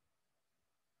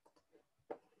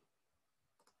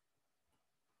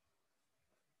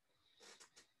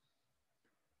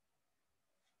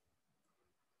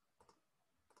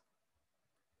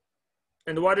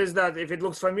 And what is that? If it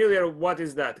looks familiar, what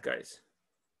is that, guys?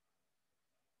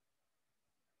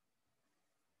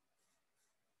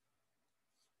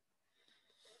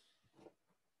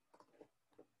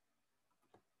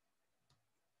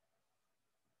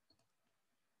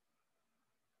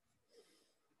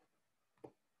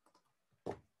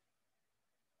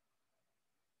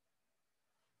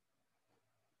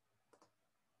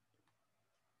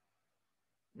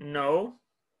 No.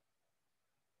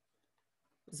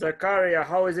 Zakaria,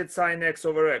 how is it sine x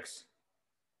over x?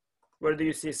 Where do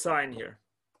you see sine here?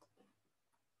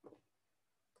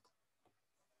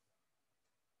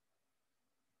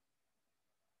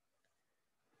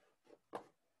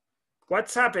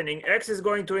 What's happening? X is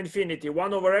going to infinity.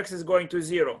 1 over x is going to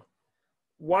 0.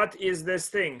 What is this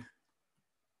thing?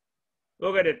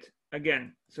 Look at it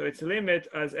again. So it's limit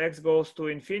as x goes to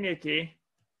infinity,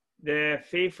 the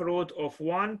fifth root of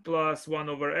 1 plus 1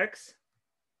 over x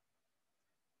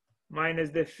minus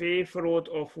the fifth root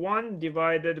of 1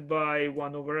 divided by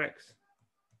 1 over x.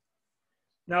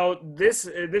 Now this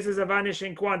is a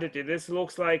vanishing quantity. This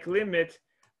looks like limit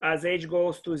as h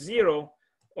goes to 0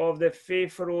 of the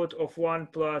fifth root of 1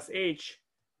 plus h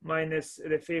minus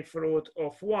the fifth root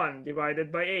of 1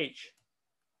 divided by h.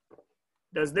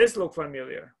 Does this look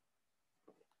familiar?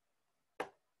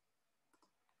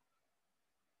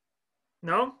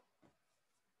 No?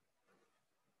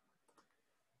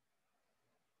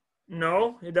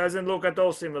 No, it doesn't look at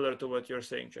all similar to what you're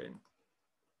saying, Jane.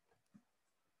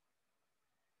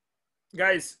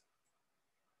 Guys,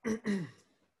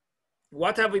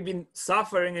 what have we been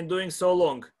suffering and doing so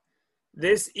long?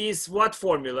 This is what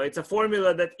formula? It's a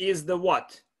formula that is the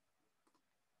what?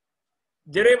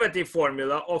 derivative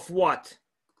formula of what?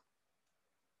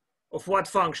 Of what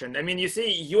function? I mean, you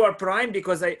see, you are prime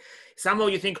because somehow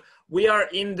you think we are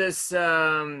in this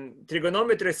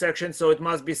trigonometry section, so it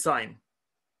must be sine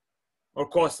or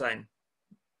cosine.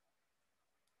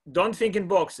 Don't think in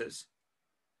boxes,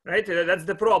 right? That's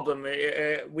the problem.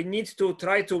 We need to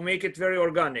try to make it very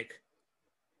organic.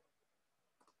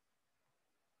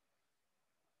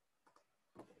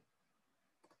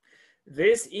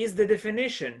 This is the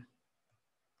definition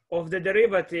of the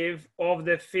derivative of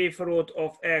the fifth root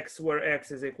of x, where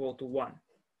x is equal to 1.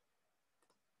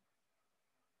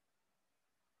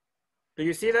 Do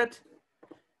you see that?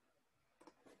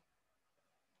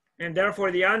 And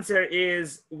therefore the answer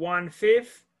is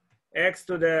 1/5 x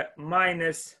to the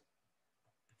minus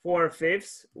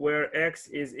 4/5, where x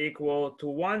is equal to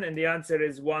 1, and the answer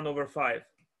is 1/5.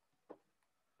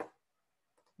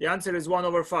 The answer is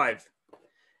 1/5.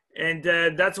 And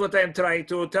that's what I'm trying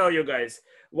to tell you guys.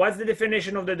 What's the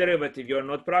definition of the derivative? You're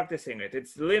not practicing it.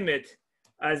 It's limit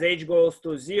as h goes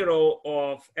to 0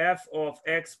 of f of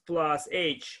x plus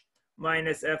h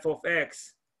minus f of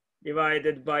x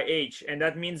divided by h. And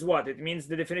that means what? It means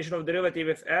the definition of derivative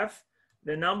of f,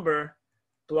 the number,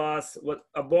 plus what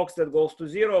a box that goes to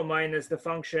 0 minus the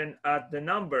function at the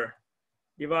number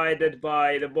divided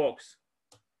by the box.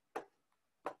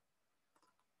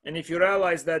 And if you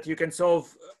realize that, you can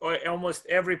solve almost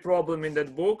every problem in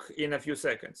that book in a few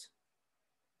seconds.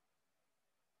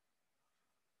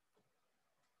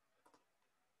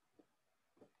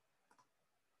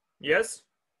 Yes?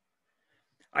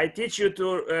 I teach you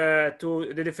to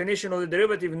the definition of the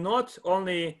derivative, not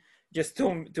only just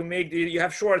to make you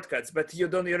have shortcuts, but you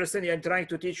don't understand. I'm trying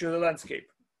to teach you the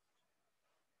landscape.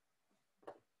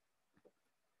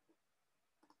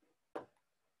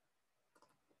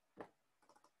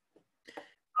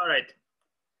 All right.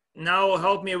 Now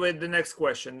help me with the next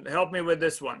question. Help me with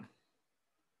this one.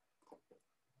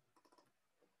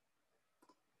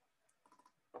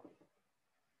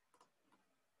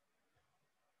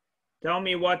 Tell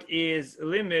me what is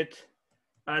limit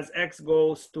as x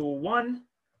goes to 1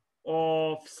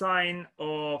 of sine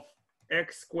of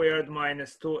x squared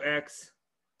minus 2x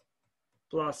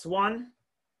plus 1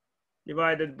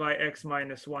 divided by x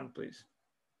minus 1, please.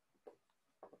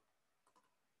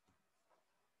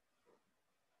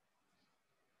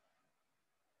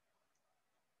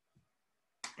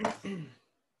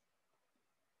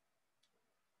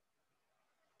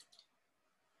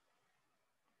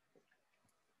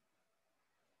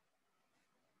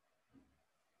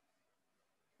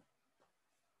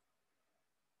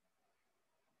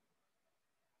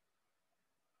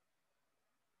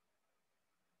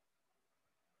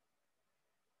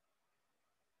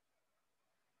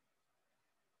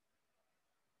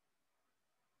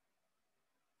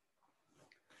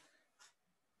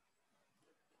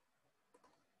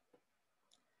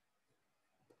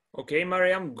 Okay,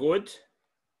 Mariam, good.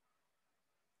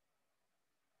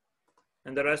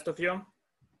 And the rest of you?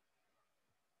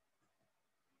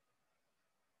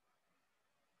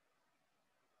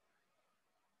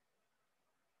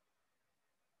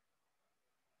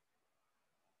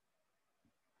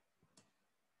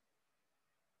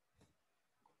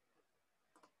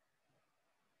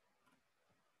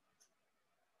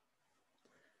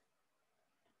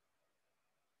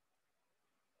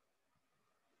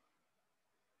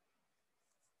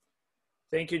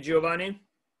 Thank you, Giovanni.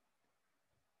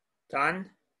 Tan,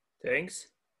 thanks.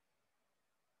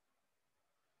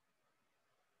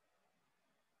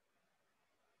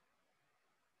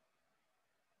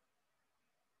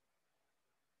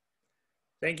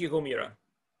 Thank you, Humira.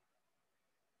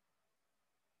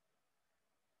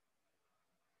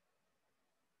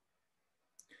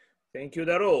 Thank you,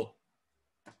 Darul.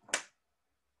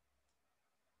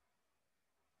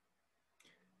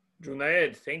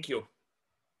 Junaid, thank you.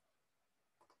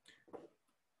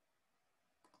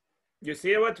 You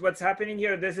see what's happening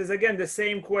here? This is again the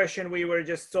same question we were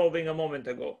just solving a moment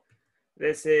ago.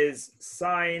 This is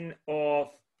sine of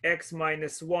x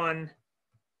minus 1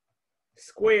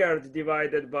 squared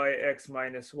divided by x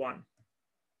minus 1.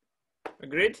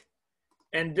 Agreed?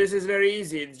 And this is very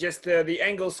easy. It's just the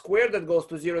angle squared that goes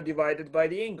to 0 divided by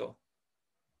the angle.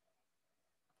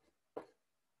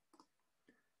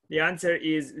 The answer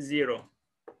is 0.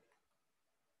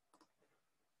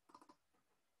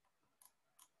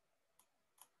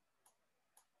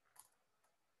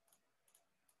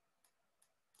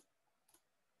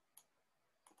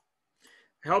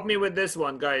 Help me with this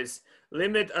one, guys.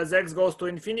 Limit as x goes to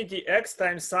infinity, x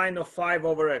times sine of 5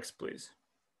 over x, please.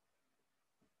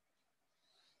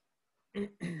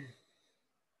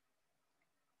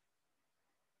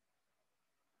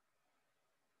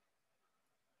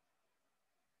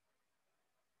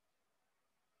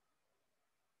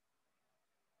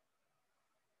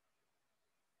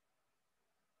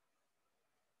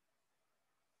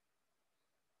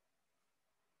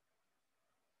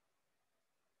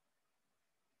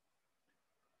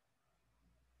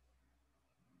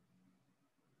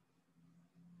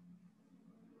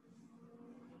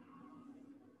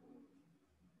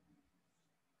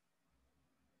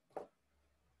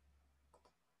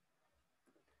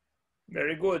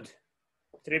 Very good.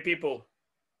 3 people.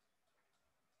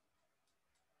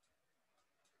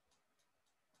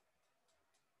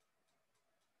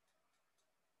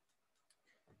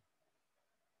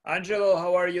 Angelo,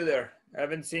 how are you there? I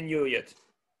haven't seen you yet.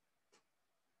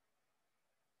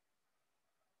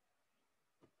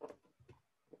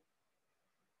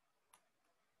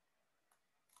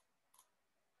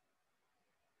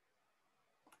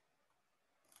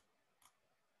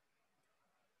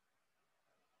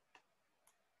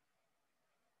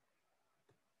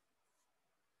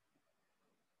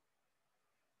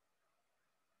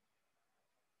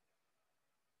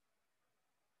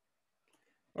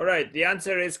 All right, the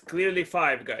answer is clearly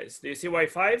 5, guys. Do you see why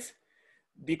 5?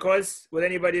 Because, would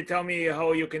anybody tell me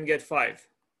how you can get 5?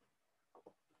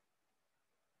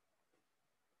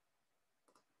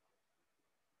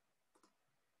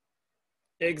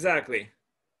 Exactly.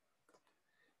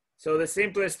 So the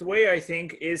simplest way, I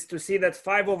think, is to see that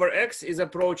 5 over x is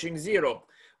approaching 0,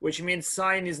 which means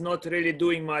sine is not really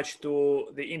doing much to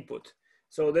the input.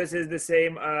 So this is the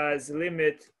same as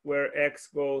limit where x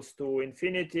goes to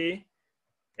infinity,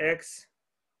 x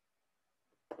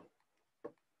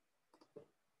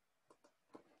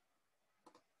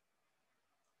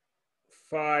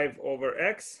five over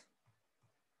x,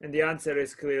 and the answer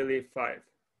is clearly 5.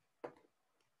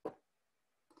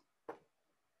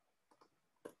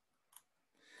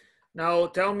 Now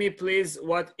tell me, please,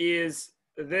 what is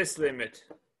this limit?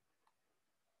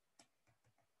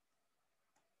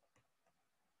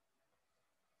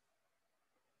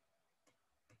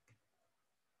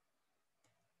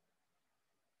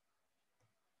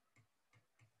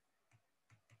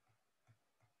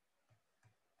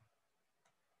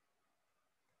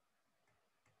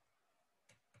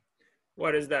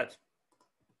 What is that?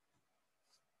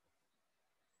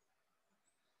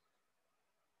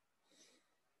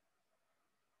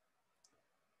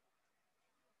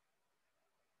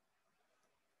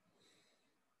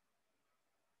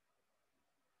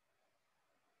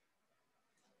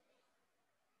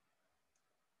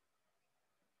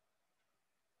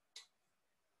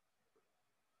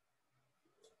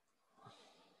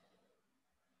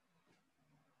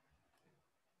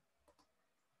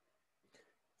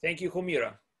 Thank you,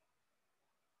 Humira.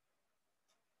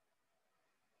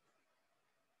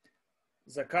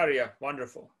 Zakaria,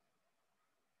 wonderful.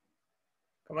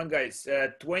 Come on, guys.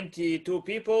 22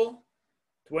 people,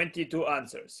 22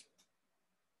 answers.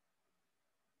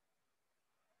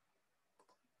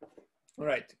 All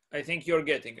right, I think you're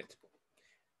getting it.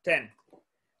 10.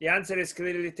 The answer is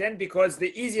clearly 10 because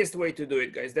the easiest way to do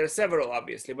it, guys, there are several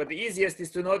obviously, but the easiest is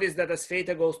to notice that as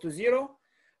theta goes to 0,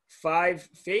 5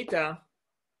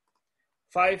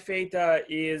 theta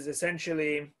is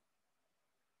essentially,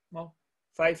 well,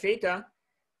 5 theta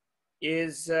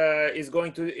is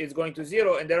going to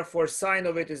 0, and therefore sine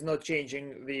of it is not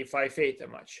changing the 5 theta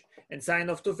much, and sine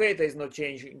of 2 theta is not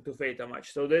changing 2 theta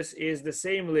much. So this is the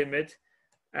same limit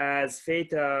as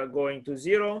theta going to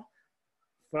 0,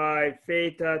 5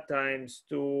 theta times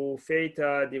 2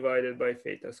 theta divided by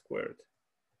theta squared,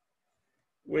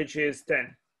 which is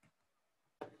 10.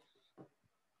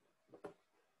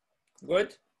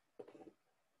 Good.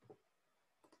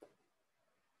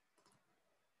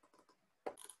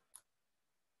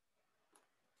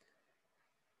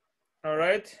 All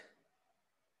right.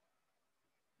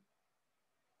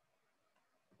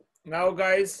 Now,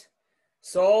 guys,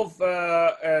 solve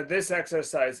this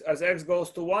exercise. As x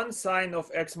goes to 1, sine of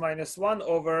x minus 1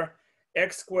 over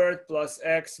x squared plus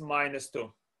x minus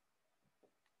 2.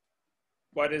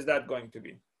 What is that going to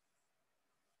be?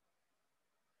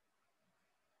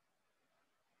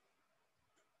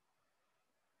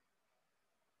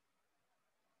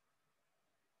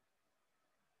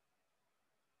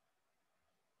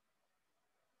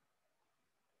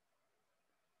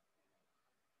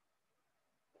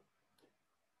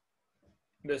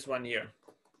 This one here.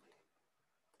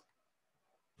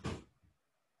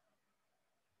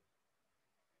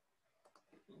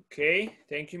 Okay,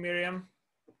 thank you, Miriam.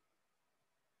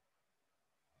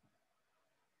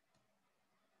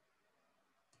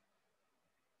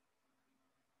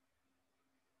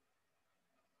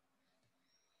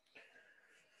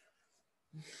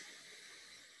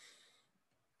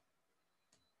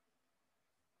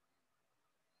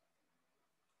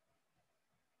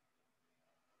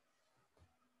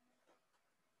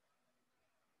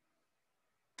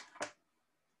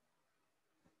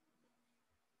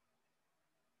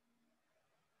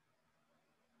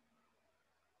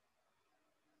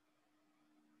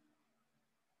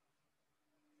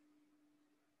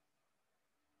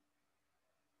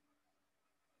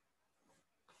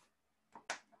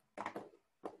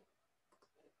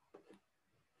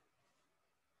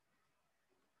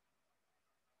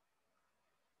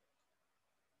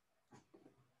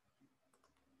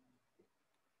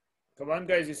 Come on,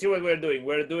 guys, you see what we're doing?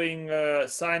 We're doing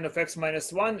sine of x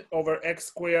minus 1 over x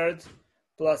squared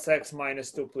plus x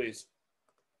minus 2, please.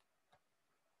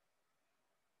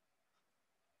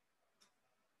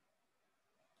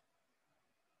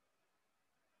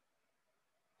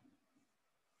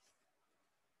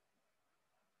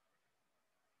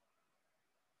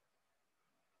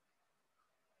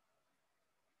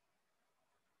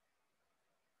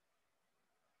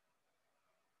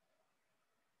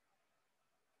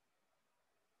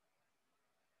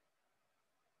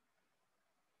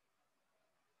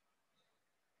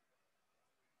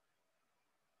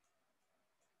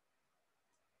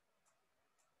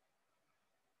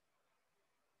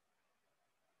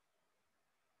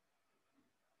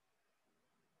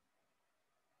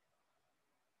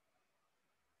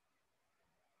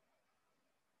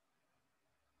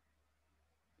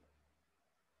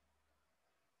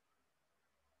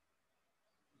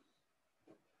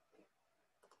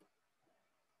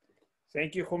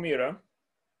 Thank you, Humira.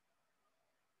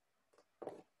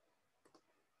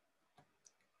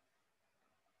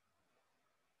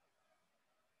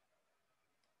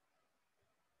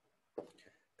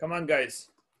 Come on, guys.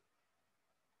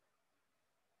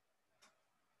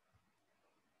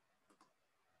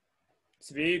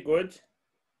 Zvi, good.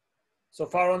 So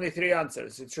far, only 3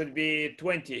 answers. It should be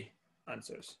 20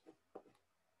 answers.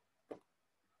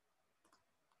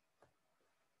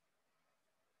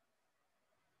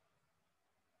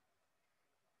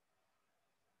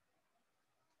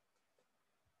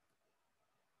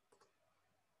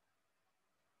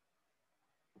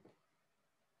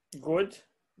 Good.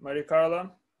 Maria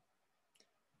Carla.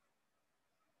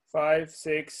 5,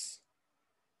 6.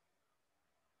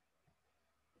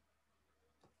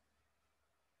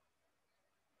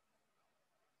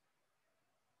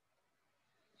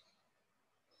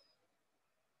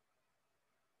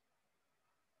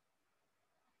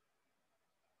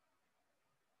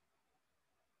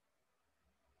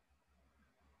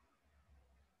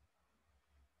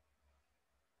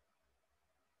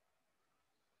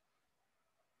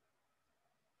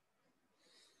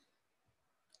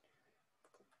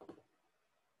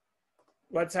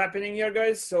 What's happening here,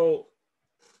 guys? So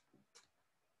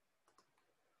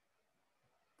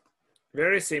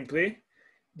very simply,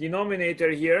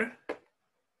 denominator here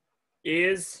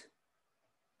is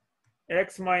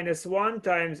x minus 1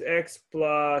 times x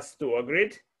plus 2,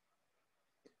 agreed?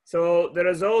 So the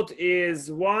result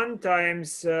is 1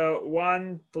 times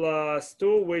 1 plus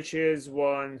 2, which is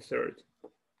 1/3. Do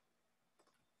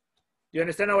you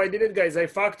understand how I did it, guys? I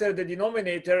factor the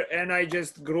denominator and I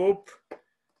just group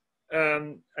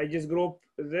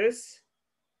this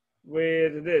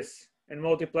with this and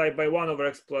multiply by 1 over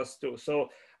x plus 2. So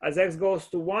as x goes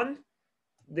to 1,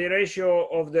 the ratio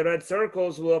of the red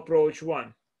circles will approach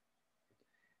 1.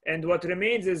 And what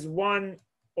remains is 1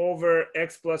 over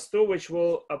x plus 2, which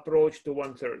will approach to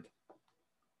 1/3.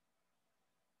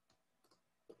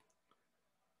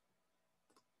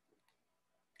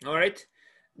 All right.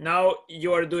 Now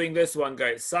you are doing this one,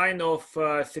 guys. Sine of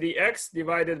 3x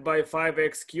divided by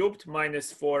 5x cubed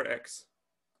minus 4x.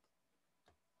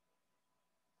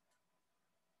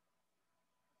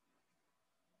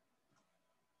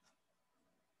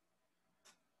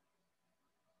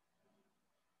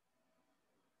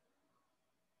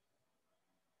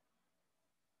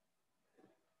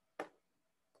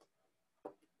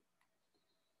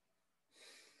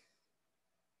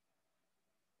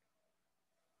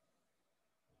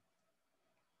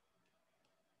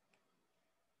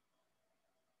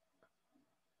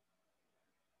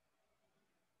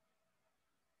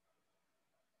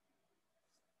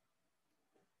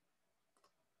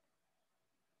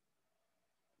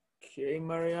 Okay,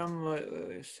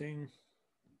 Mariam, saying.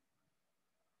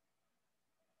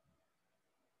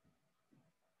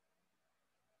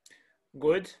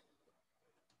 Good.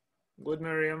 Good,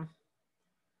 Mariam.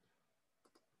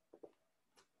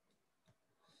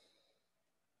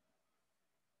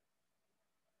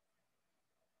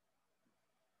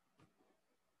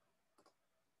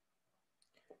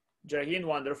 Jahin,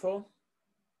 wonderful.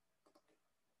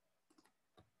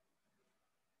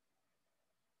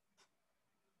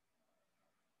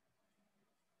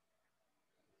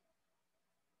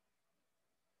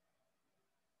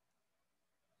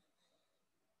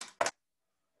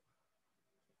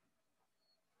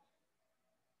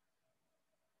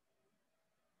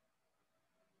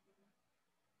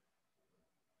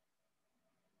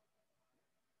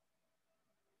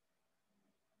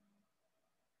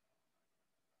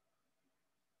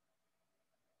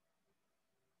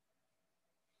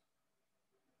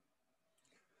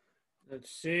 Let's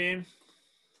see.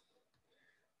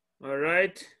 All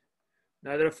right.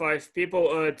 Another 5 people.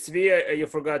 Tzvi, you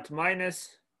forgot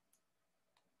minus,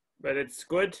 but it's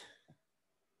good.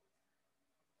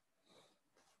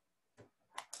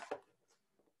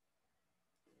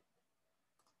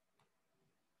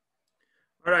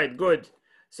 All right, good.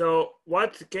 So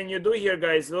what can you do here,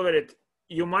 guys? Look at it.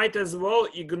 You might as well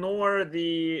ignore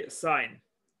the sign.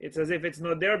 It's as if it's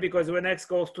not there, because when x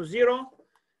goes to 0,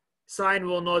 sign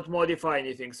will not modify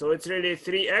anything. So it's really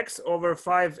 3x over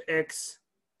 5x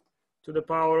to the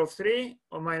power of 3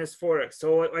 or minus 4x.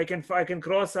 So I can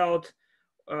cross out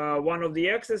one of the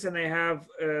x's, and I have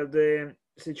the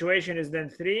situation is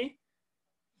then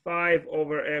 5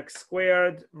 over x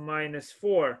squared minus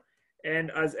 4.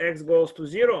 And as x goes to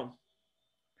 0,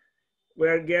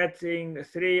 we're getting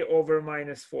 3 over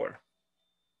minus 4,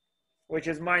 which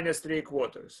is minus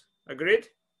 3/4. Agreed?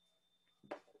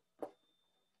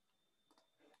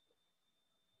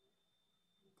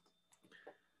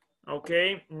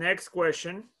 Okay, next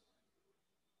question.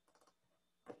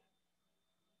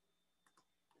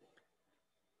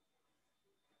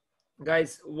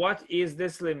 Guys, what is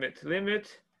this limit?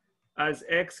 Limit as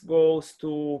x goes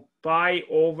to pi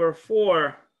over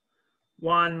 4,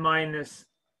 1 minus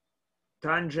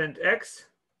tangent x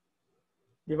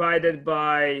divided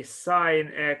by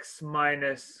sine x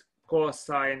minus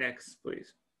cosine x,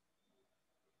 please.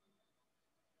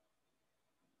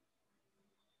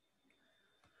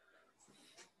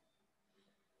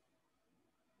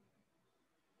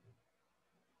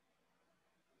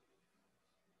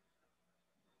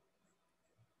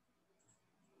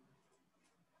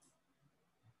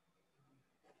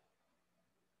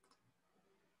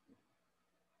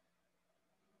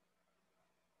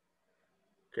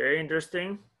 Okay,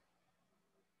 interesting.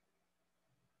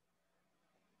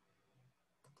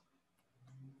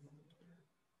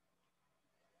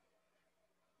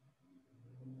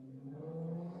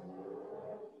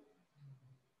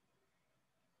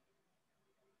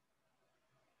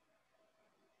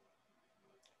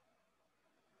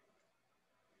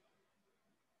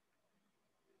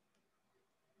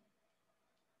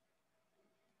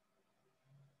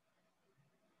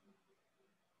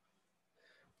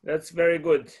 That's very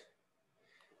good.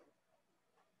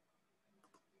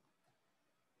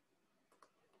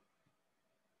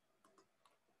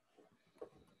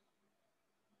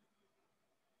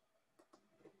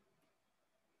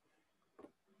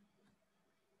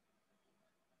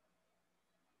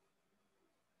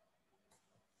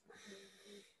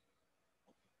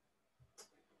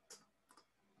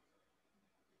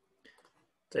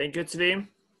 Thank you, Tzvi.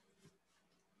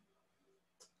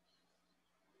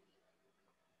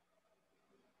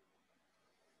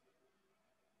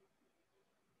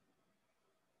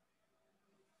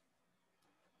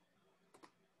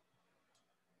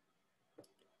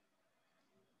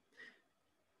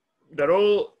 They're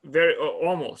all very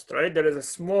almost, right? There is a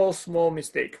small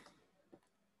mistake.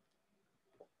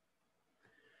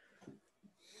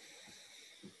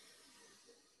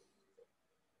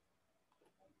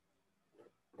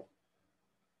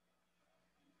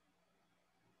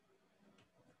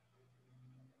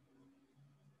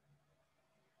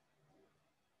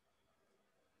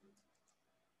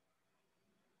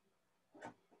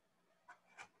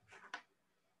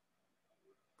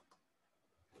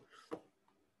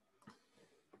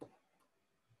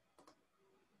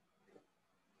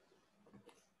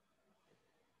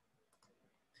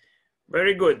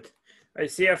 Very good. I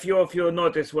see a few of you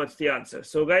notice what's the answer.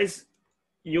 So guys,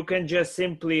 you can just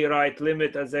simply write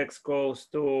limit as x goes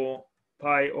to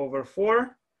pi over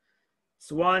 4. It's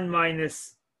 1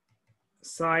 minus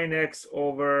sine x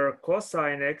over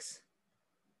cosine x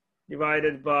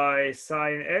divided by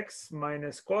sine x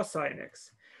minus cosine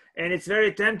x. And it's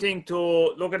very tempting to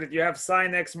look at it. You have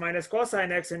sine x minus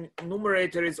cosine x, and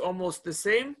numerator is almost the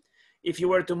same if you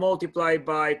were to multiply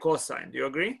by cosine. Do you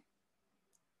agree?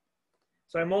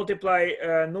 So I multiply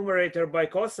numerator by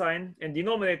cosine and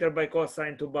denominator by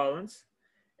cosine to balance.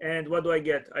 And what do I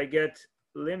get? I get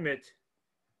limit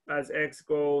as x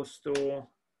goes to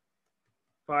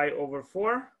pi over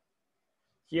 4.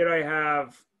 Here I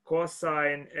have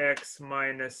cosine x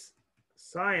minus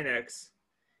sine x.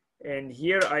 And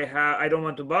here I don't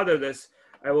want to bother this.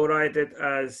 I will write it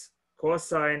as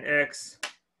cosine x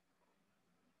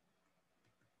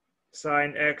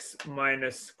sine x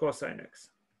minus cosine x.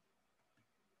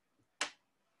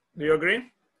 Do you agree?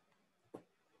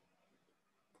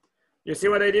 You see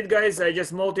what I did, guys? I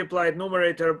just multiplied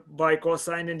numerator by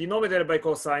cosine and denominator by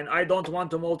cosine. I don't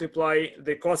want to multiply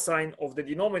the cosine of the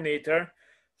denominator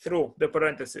through the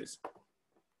parentheses.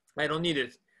 I don't need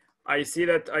it. I see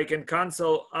that I can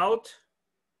cancel out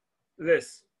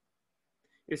this.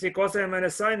 You see cosine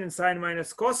minus sine and sine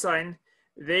minus cosine.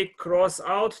 they cross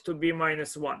out to be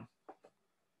minus 1.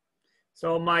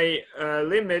 So my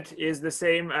limit is the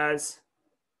same as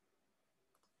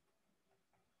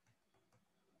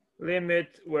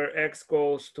limit where x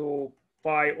goes to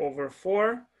pi over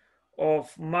 4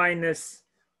 of minus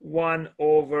 1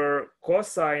 over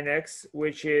cosine x,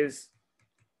 which is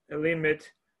a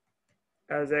limit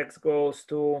as x goes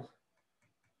to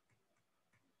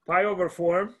pi over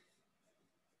 4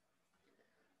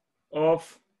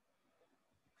 of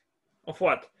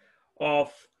what?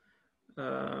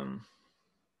 Um,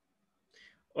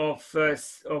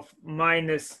 of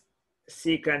minus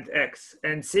secant x.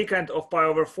 And secant of pi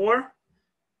over 4,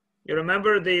 you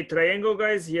remember the triangle,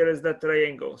 guys? Here is the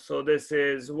triangle. So this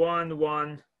is 1,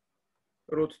 1,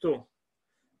 root 2.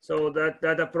 So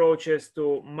that approaches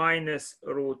to minus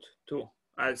root 2,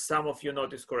 as some of you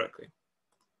noticed correctly.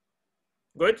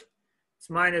 Good? It's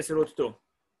minus root 2.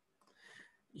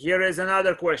 Here is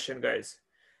another question, guys.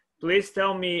 Please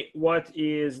tell me what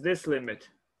is this limit?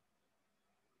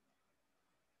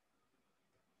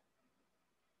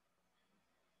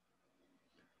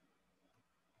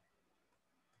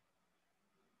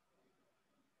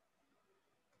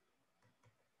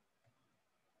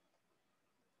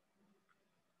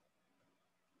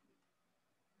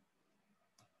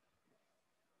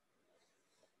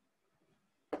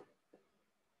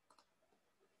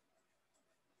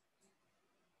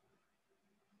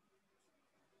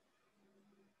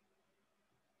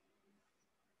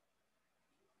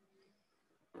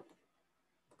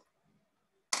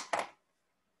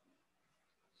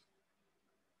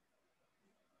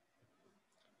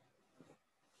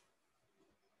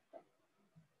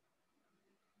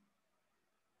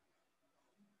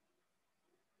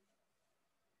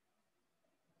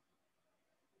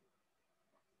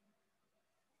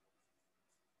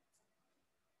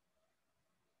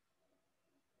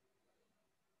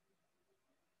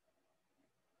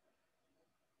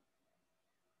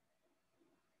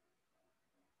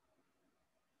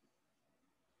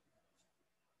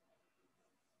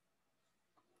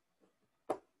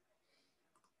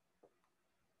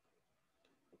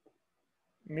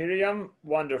 Miriam,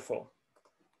 wonderful.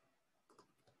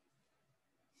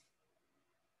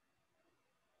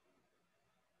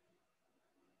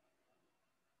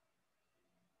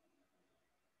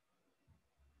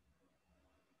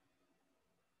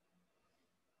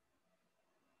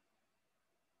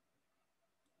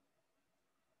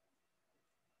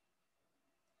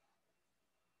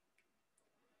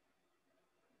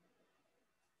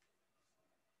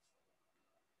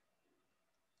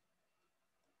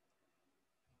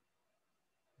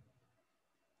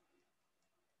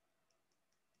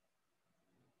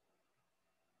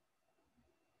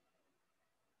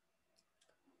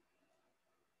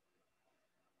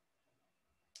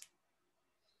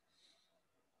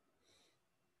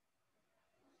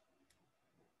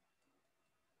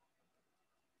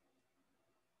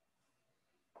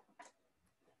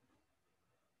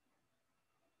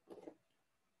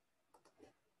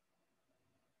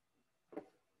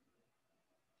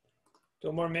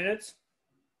 Two more minutes.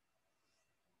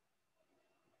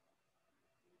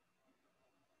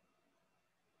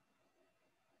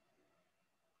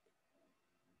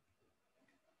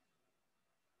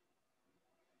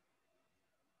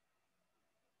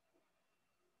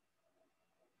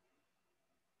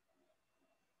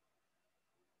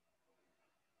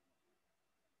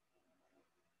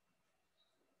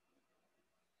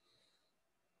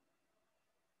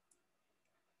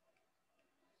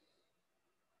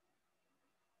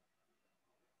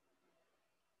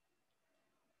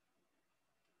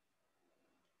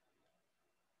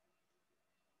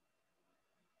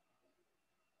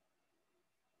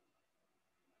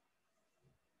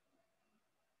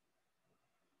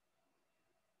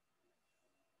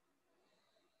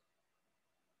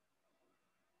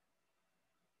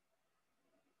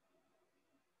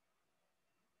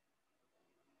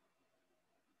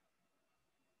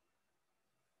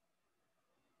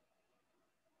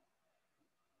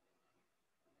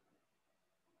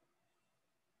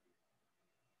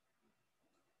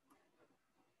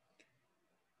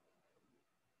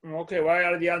 Okay, why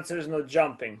are the answers not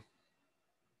jumping?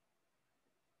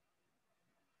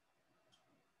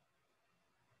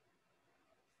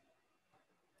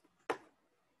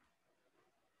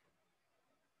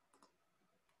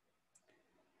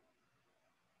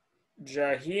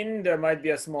 Jahin, there might be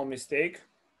a small mistake.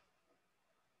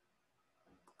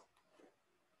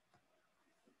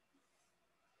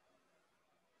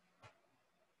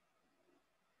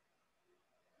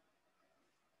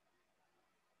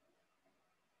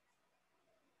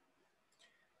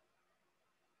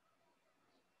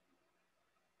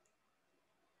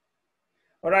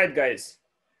 All right, guys.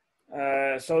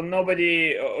 So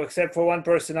nobody except for one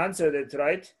person answered it,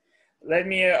 right? Let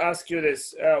me ask you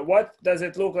this. What does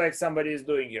it look like somebody is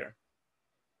doing here?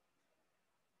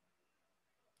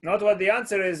 Not what the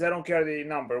answer is, I don't care the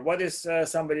number. What is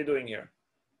somebody doing here?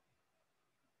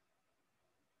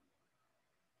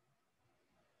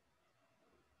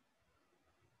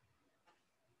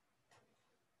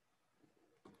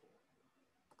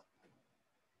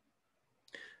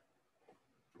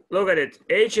 Look at it,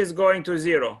 h is going to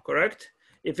 0, correct?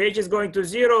 If h is going to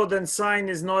 0, then sign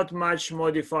is not much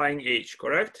modifying h,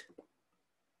 correct?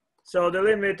 So the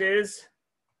limit is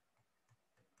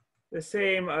the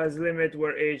same as limit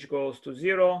where h goes to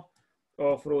 0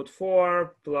 of root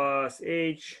 4 plus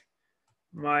h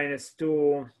minus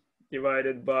 2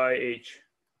 divided by h.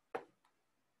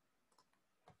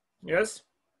 Yes?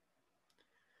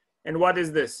 And what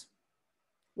is this?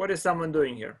 What is someone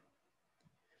doing here?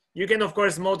 You can, of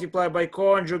course, multiply by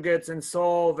conjugates and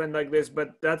solve and like this,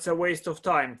 but that's a waste of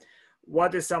time.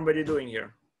 What is somebody doing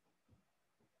here?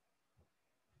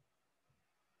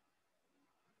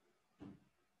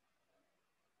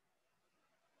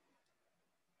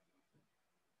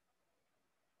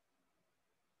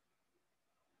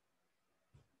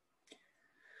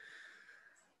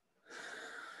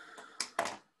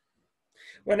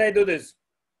 When I do this,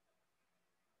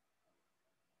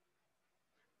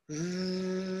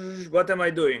 what am I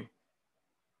doing?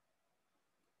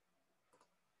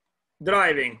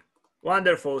 Driving.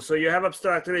 Wonderful. So you have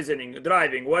abstract reasoning.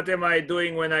 Driving. What am I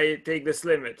doing when I take this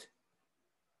limit?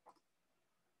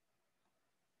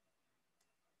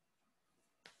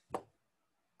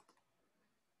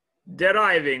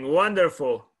 Deriving.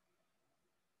 Wonderful.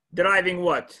 Deriving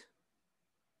what?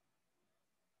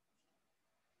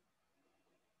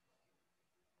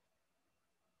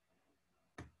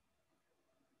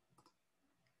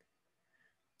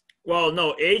 Well,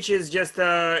 no, h is just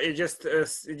the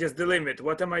limit.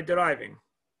 What am I deriving?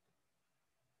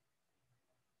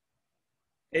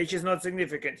 H is not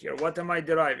significant here. What am I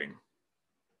deriving?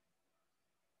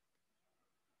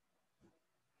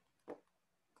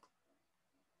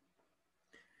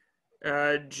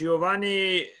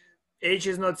 Giovanni, h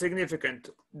is not significant.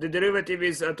 The derivative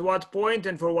is at what point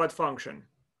and for what function?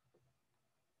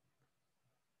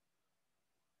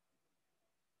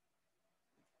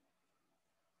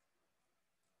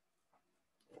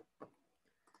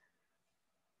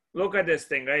 Look at this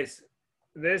thing, guys.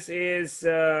 This is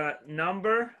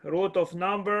number, root of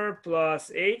number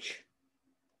plus h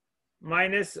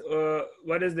minus,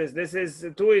 what is this? This is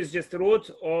 2 is just root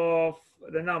of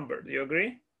the number. Do you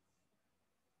agree?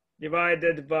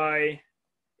 Divided by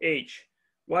h.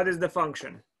 What is the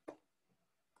function?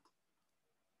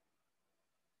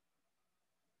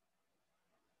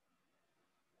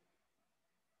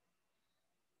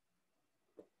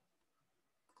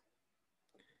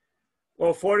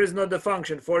 Well, 4 is not the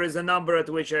function. 4 is a number at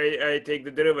which I take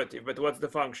the derivative, but what's the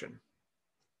function?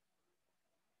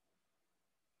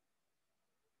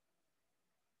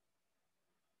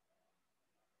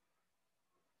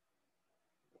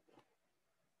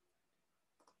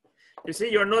 You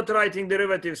see, you're not writing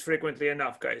derivatives frequently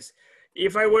enough, guys.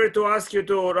 If I were to ask you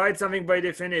to write something by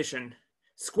definition,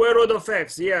 square root of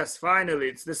x, yes, finally,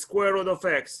 it's the square root of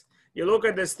x. You look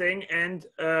at this thing and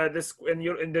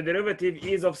the derivative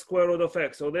is of square root of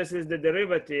x. So this is the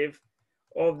derivative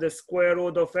of the square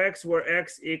root of x where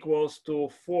x equals to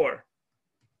 4.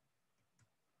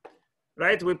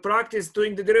 Right? We practice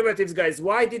doing the derivatives, guys.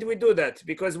 Why did we do that?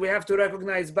 Because we have to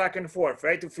recognize back and forth,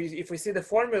 right? If we see the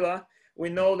formula, we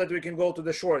know that we can go to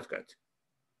the shortcut.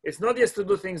 It's not just to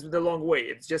do things the long way.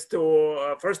 It's just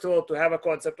to, first of all, to have a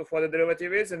concept of what the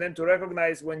derivative is, and then to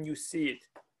recognize when you see it.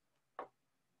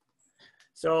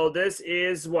 So this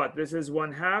is what? This is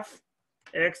 1/2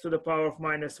 x to the power of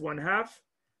minus 1/2,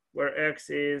 where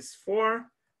x is 4,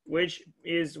 which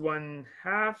is 1/2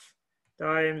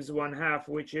 times 1/2,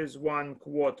 which is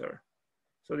 1/4.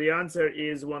 So the answer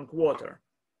is 1/4.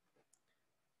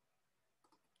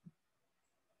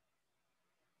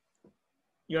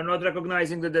 You're not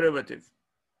recognizing the derivative.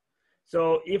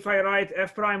 So if I write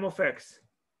f prime of x,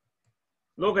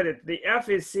 look at it. The f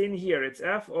is seen here. It's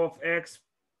f of x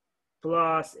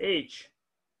plus h.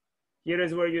 Here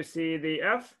is where you see the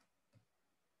f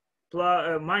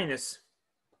plus minus.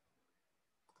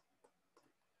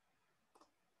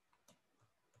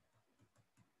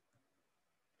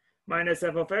 Minus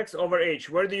f of x over h.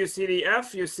 Where do you see the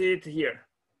f? You see it here.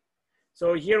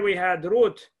 So here we had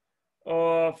root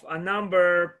of a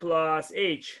number plus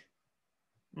h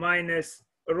minus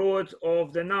root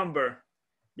of the number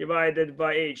divided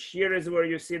by h. Here is where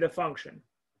you see the function.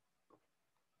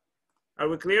 Are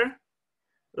we clear?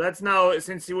 Let's now,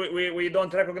 since we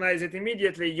don't recognize it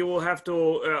immediately, you will have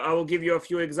to, I will give you a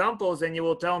few examples and you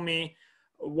will tell me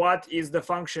what is the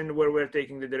function where we're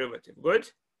taking the derivative. Good?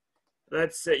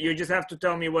 Let's, you just have to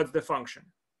tell me what's the function.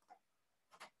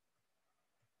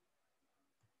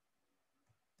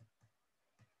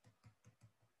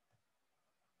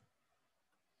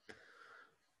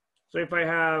 So if I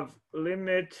have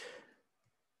limit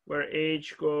where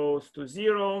h goes to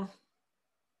 0,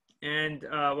 and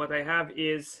what I have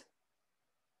is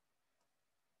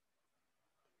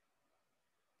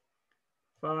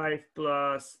 5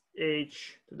 plus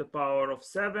h to the power of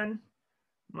 7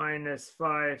 minus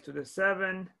 5 to the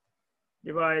 7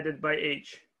 divided by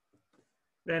h.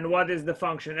 Then what is the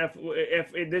function f?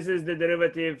 This is the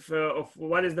derivative of,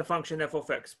 what is the function f of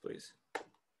x, please?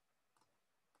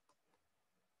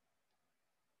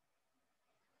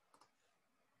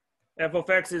 F of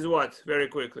x is what? Very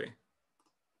quickly.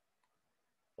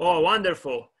 Oh,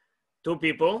 wonderful. 2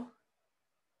 people.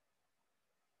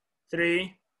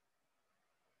 3.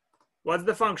 What's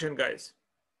the function, guys?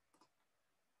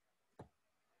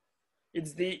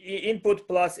 It's the input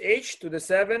plus h to the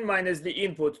 7 minus the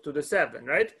input to the 7,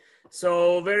 right?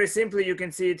 So very simply, you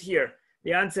can see it here.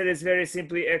 The answer is very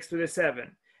simply x to the 7.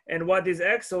 And what is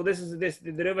x? So this is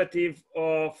the derivative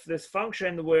of this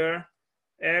function where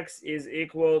x is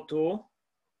equal to,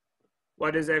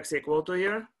 what is x equal to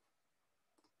here?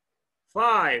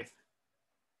 5.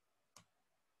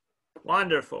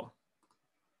 Wonderful.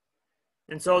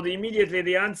 And so immediately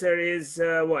the answer is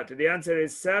what? The answer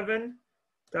is 7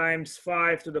 times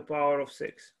 5 to the power of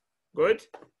 6. Good?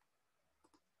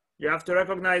 You have to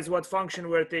recognize what function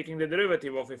we're taking the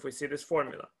derivative of if we see this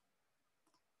formula.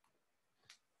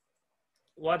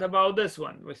 What about this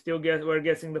one? We're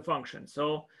guessing the function.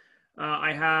 So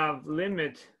I have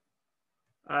limit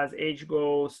as h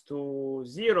goes to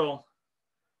 0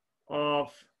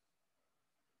 of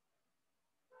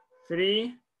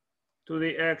 3 to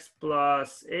the x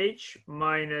plus h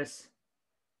minus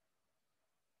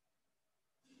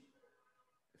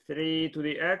 3 to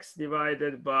the x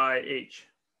divided by h.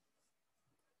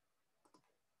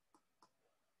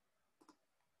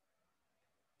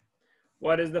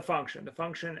 What is the function? The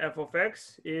function f of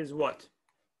x is what?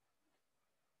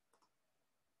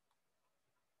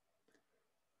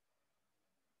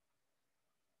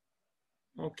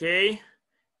 Okay.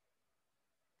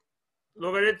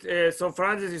 Look at it. So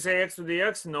Francis, you say x to the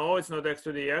x? No, it's not x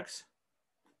to the x.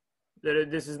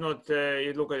 This is not,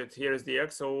 you look at it, here is the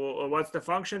x. So what's the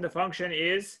function? The function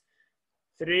is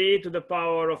 3 to the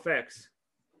power of x.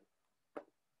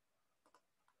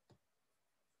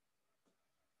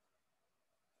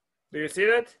 Do you see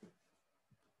that?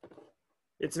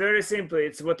 It's very simple.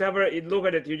 It's whatever, look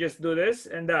at it, you just do this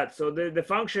and that. So the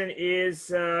function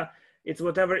is, it's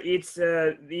whatever it's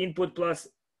the input plus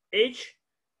h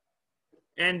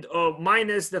and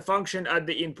minus the function at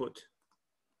the input.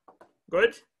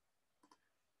 Good?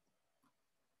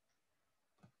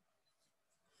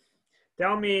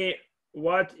 Tell me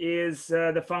what is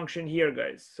the function here,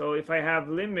 guys. So if I have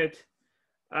limit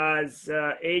as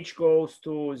h goes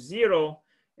to 0,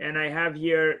 and I have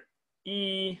here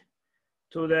e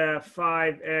to the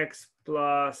 5x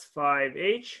plus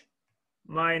 5h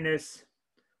minus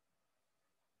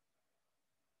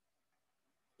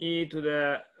e to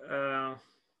the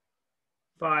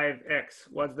 5x.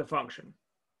 What's the function?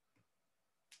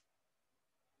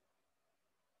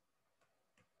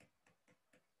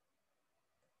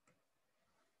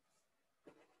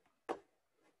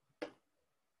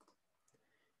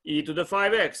 E to the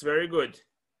 5x, very good.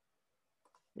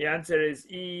 The answer is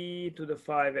e to the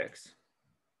 5x.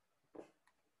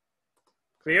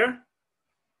 Clear?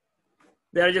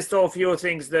 There are just so few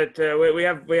things that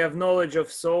we have knowledge of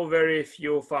so very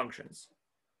few functions.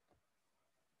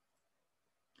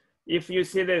 If you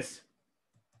see this,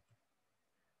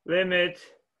 limit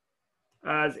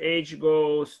as h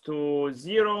goes to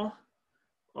 0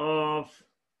 of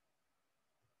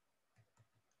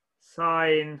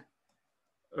sine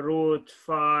root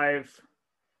 5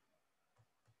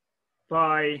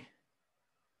 pi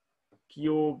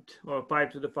cubed, or pi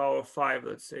to the power of 5,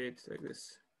 let's say it's like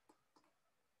this.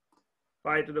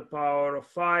 Pi to the power of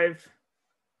 5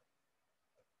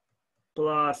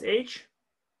 plus h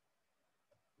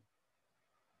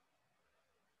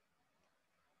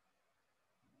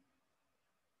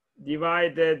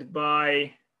divided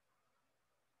by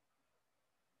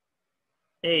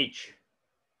h.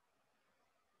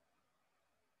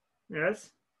 Yes?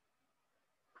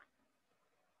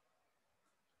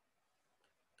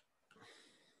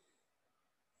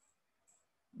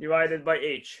 Divided by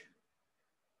h.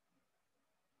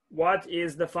 What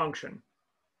is the function?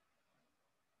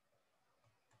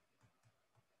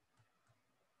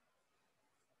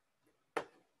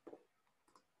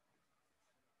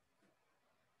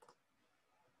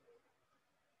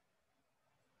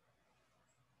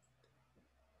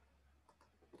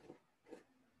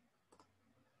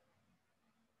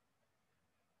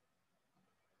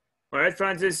 All right,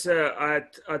 Francis,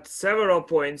 at several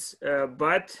points,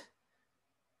 but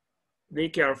be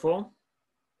careful.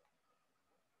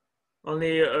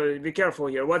 Only be careful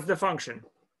here. What's the function?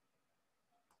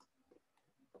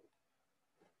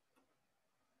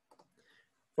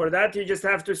 For that, you just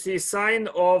have to see sine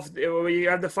of, you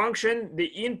have the function, the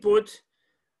input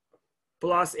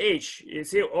plus h. You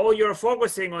see, all you're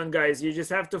focusing on, guys, you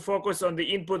just have to focus on the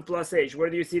input plus h. Where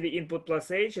do you see the input plus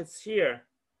h? It's here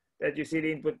that you see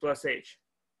the input plus h.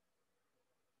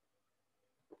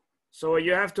 So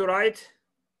you have to write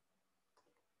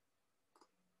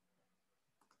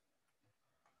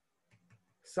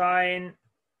sine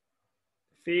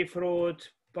fifth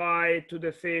root pi to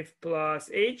the fifth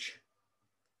plus h.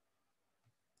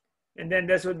 And then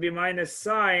this would be minus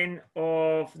sine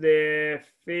of the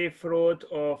fifth root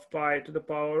of pi to the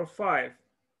power of 5.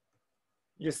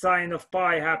 The sine of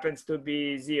pi happens to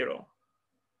be 0.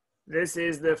 This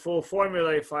is the full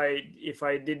formula if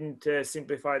I didn't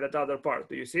simplify that other part.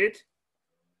 Do you see it?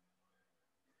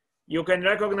 You can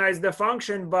recognize the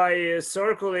function by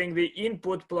circling the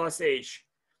input plus h.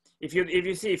 If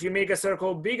you make a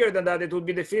circle bigger than that, it would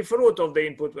be the fifth root of the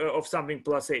input of something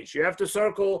plus h. You have to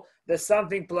circle the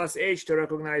something plus h to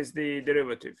recognize the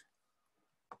derivative.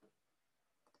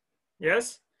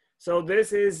 Yes? So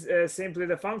this is simply,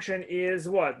 the function is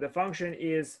what? The function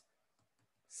is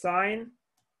sine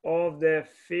of the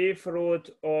fifth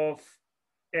root of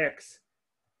x.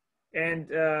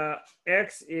 And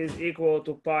x is equal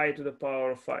to pi to the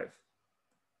power of 5.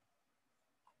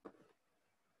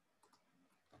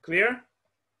 Clear?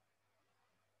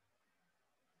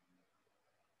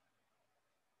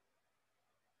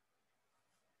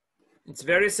 It's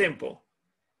very simple.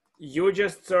 You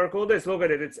just circle this. Look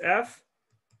at it. It's f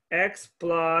x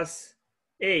plus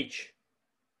h.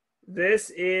 This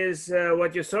is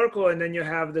what you circle, and then you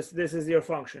have this. This is your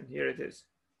function. Here it is.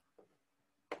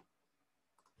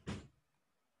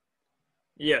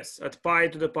 Yes, at pi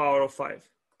to the power of 5.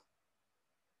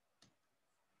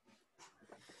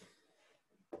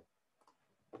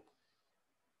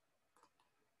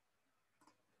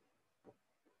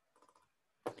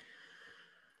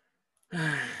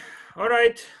 All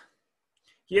right.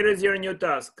 Here is your new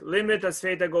task. Limit as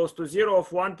theta goes to 0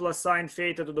 of 1 plus sine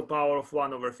theta to the power of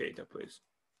 1 over theta, please.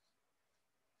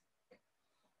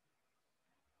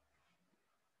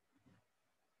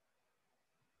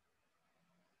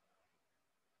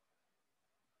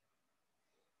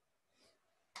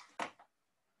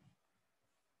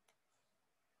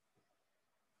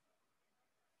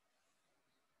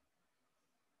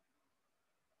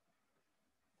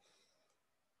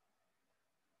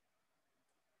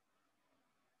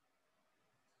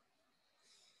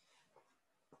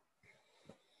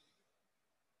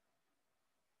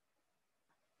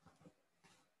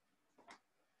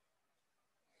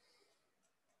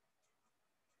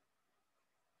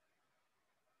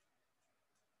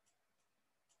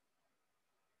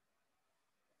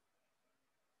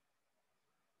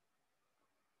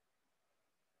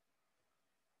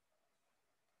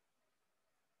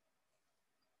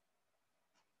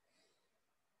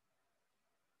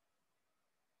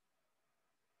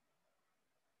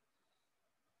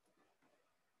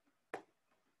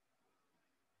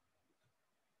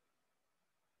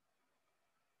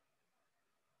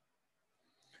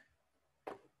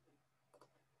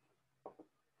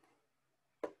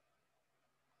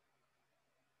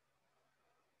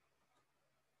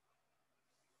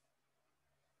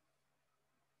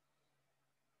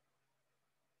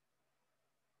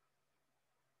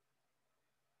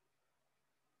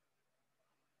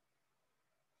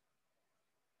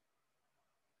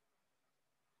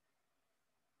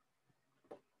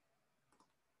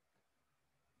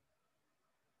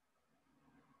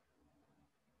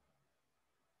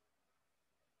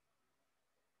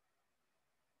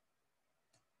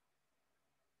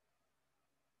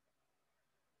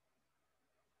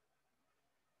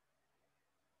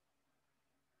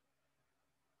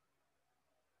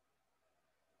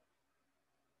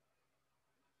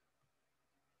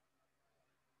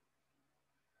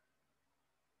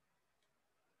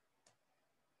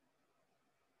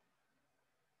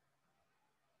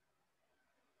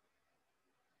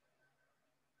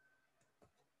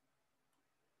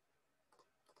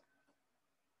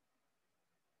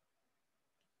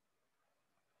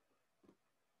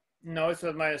 No, it's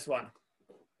not minus 1.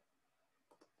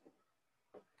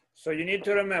 So you need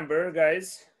to remember,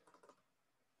 guys,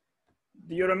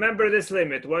 do you remember this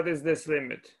limit? What is this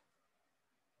limit?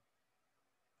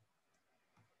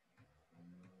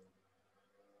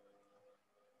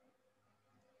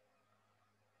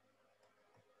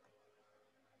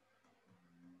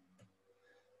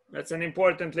 That's an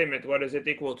important limit. What is it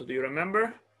equal to? Do you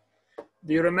remember?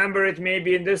 Do you remember it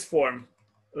maybe in this form?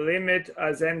 Limit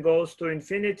as n goes to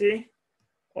infinity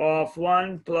of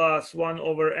 1 plus 1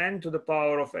 over n to the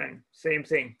power of n. Same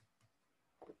thing.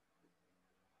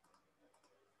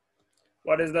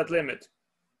 What is that limit?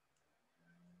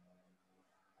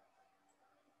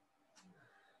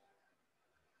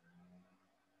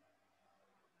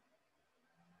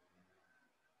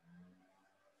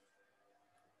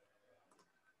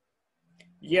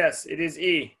 Yes, it is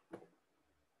e.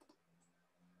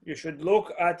 You should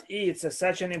look at e. It's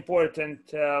such an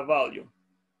important value.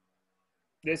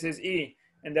 This is e,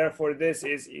 and therefore this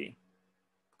is e.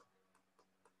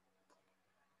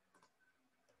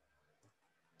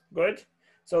 Good.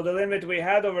 So the limit we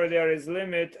had over there is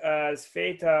limit as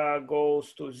theta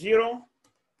goes to 0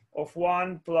 of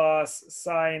 1 plus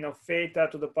sine of theta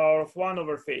to the power of 1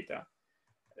 over theta.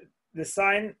 The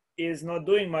sine is not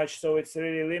doing much, so it's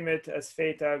really limit as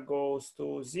theta goes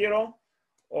to 0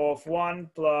 of 1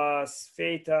 plus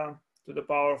theta to the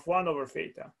power of 1 over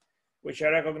theta, which I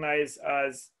recognize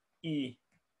as e.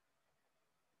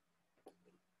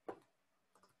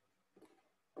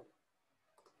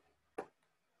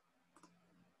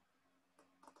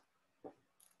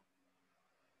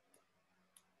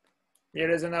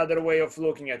 Here is another way of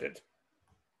looking at it.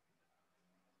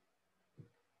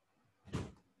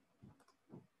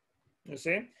 You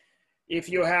see? If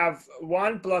you have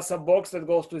 1 plus a box that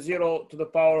goes to 0 to the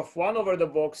power of 1 over the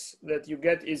box, that you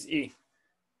get is e.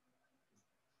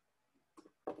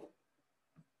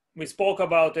 We spoke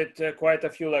about it quite a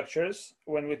few lectures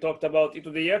when we talked about e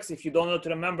to the x. If you do not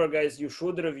remember, guys, you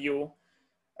should review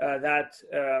that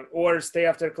or stay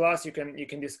after class. You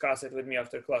can discuss it with me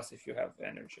after class if you have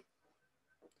energy.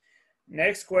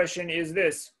 Next question is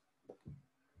this.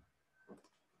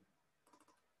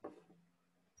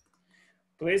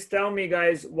 Please tell me,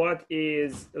 guys, what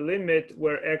is the limit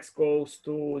where x goes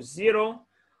to 0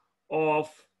 of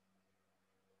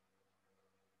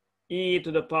e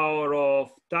to the power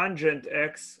of tangent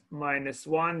x minus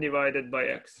 1 divided by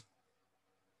x?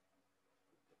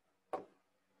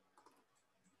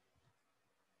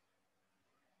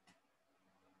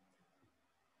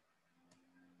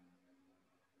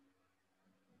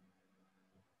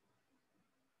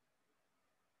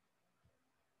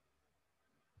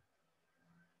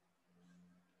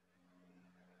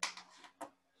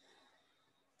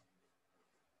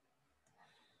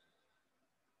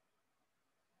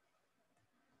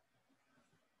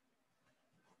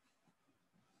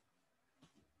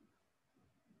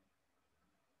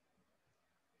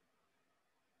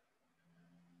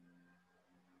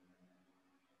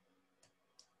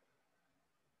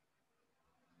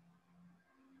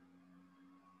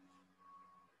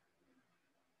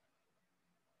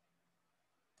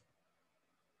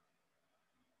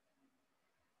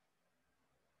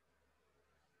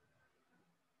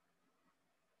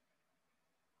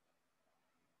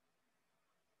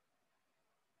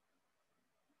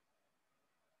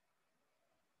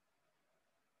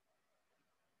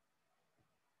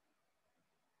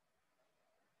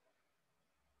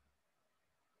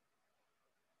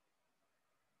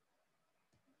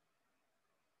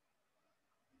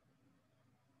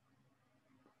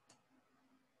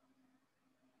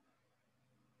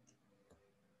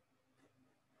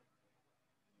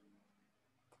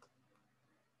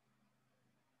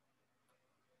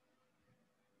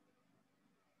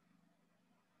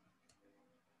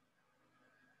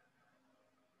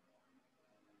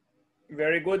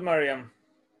 Very good, Mariam.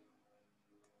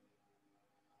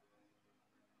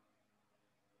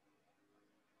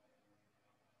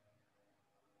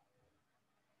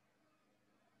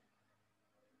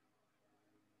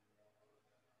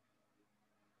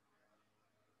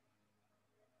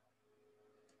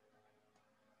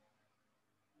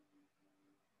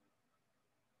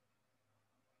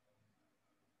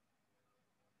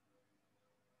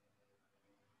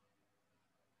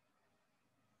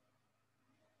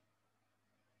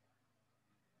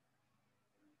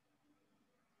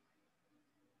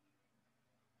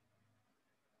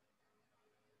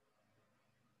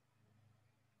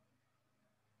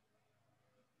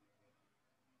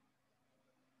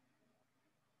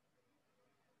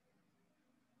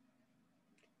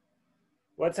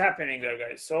 What's happening there,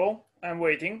 guys? So I'm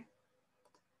waiting.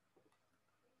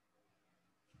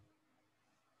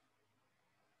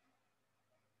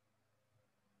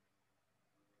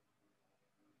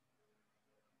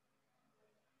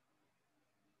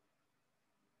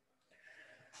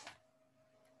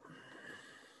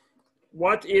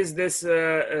 What is this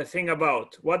thing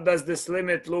about? What does this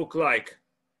limit look like?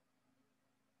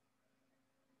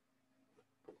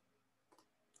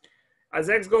 As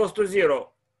x goes to 0,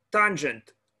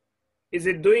 tangent, is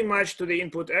it doing much to the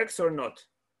input x or not?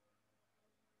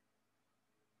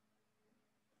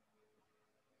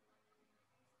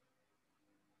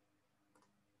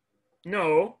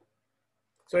 No.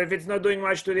 So if it's not doing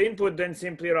much to the input, then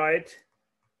simply write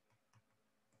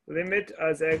limit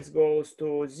as x goes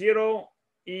to 0,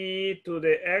 e to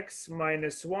the x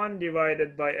minus 1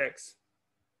 divided by x.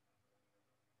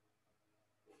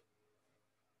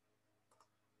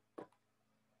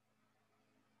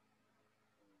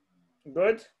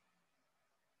 Good?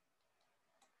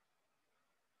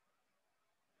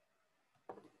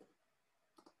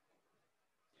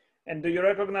 And do you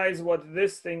recognize what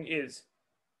this thing is?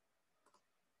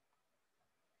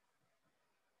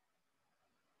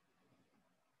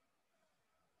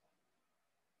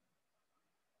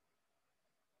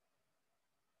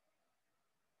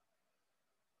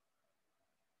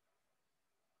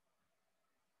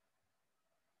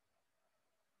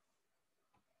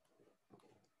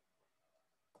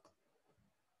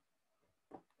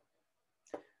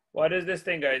 What is this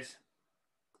thing, guys?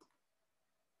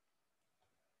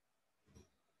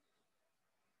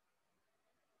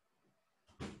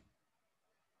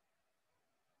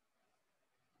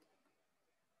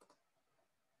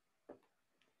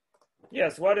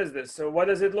 Yes, what is this? So what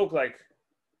does it look like?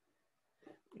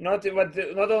 Not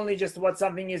only just what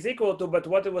something is equal to, but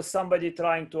what it was somebody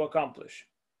trying to accomplish.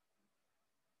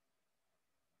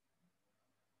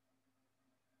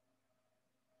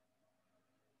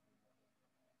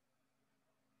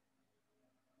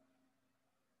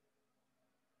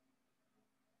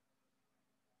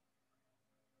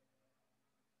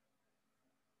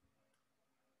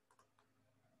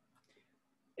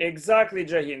 Exactly,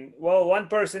 Jahin. Well, one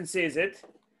person sees it.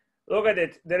 Look at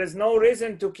it. There is no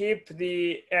reason to keep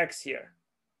the x here.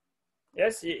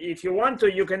 Yes, if you want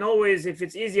to, you can always, if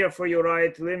it's easier for you,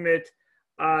 write limit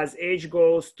as h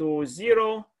goes to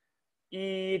 0,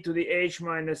 e to the h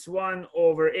minus 1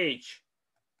 over h,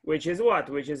 which is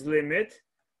what? Which is limit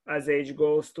as h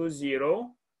goes to 0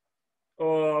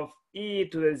 of e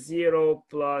to the 0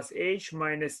 plus h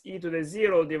minus e to the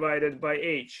 0 divided by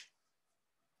h.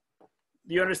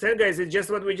 Do you understand, guys? It's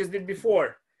just what we just did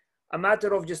before. A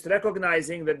matter of just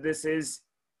recognizing that this is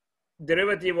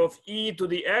derivative of e to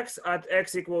the x at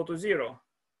x equal to 0.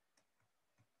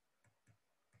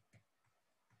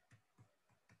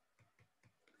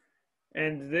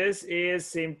 And this is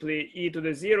simply e to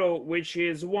the 0, which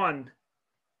is 1.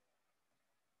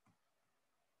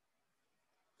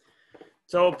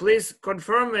 So please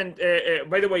confirm. And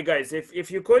by the way, guys, if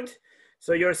you could,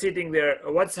 so you're sitting there,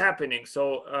 what's happening?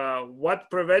 So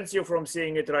what prevents you from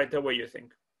seeing it right away, you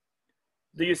think?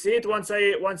 Do you see it once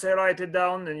I write it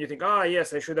down and you think, ah,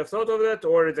 yes, I should have thought of that?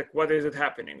 Or is it, what is it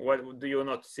happening? What do you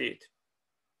not see it?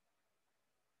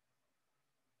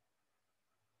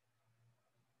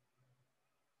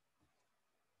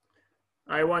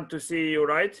 I want to see you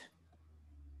write.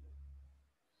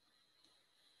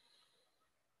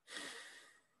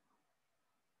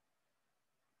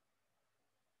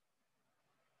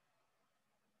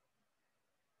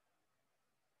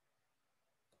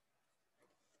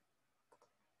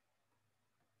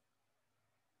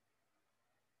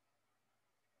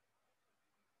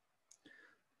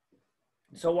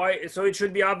 So why? So it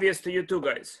should be obvious to you too,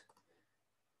 guys.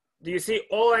 Do you see?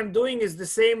 All I'm doing is the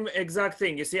same exact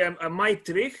thing. You see, my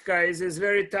trick, guys, is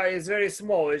very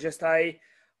small. It's just I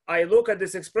look at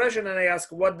this expression and I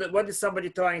ask, what is somebody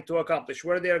trying to accomplish?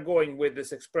 Where they are going with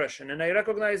this expression? And I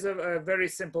recognize a very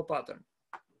simple pattern.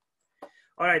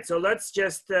 All right, so let's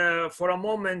just for a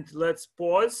moment, let's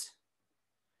pause.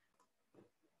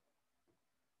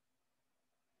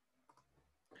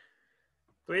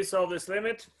 Please solve this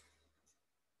limit.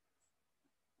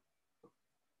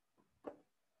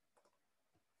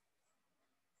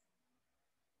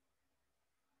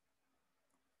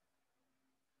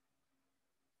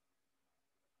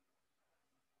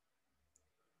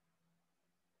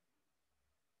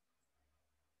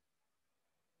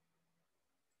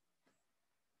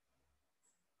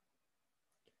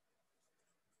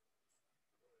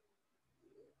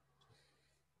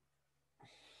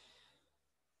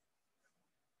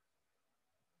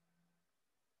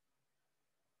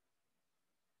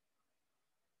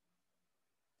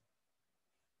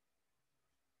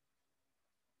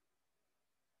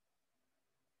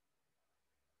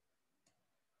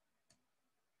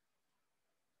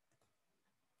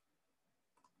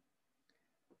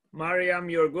 Mariam,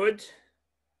 you're good.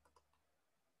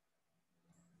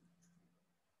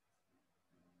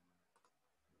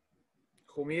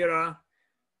 Humira,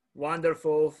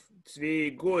 wonderful.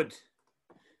 Tzvi, good.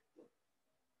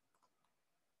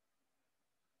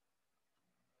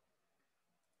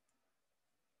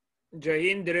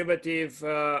 Jahin, derivative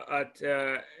at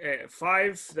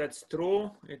 5, that's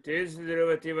true. It is the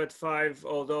derivative at 5,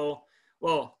 although,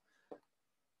 well,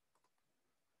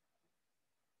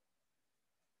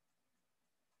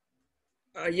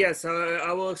 yes,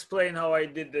 I will explain how I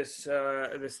did this,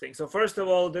 this thing. So first of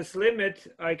all, this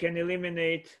limit, I can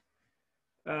eliminate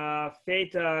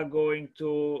theta going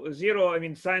to 0. I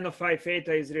mean, sine of 5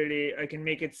 theta is really, I can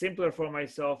make it simpler for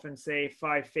myself and say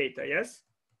 5 theta, yes?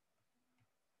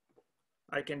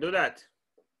 I can do that.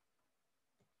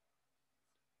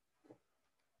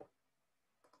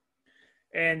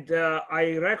 And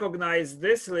I recognize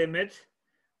this limit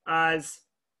as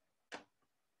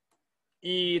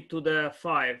e to the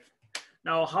 5.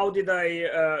 Now, how do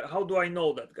I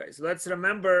know that, guys? Let's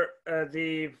remember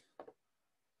the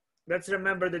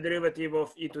derivative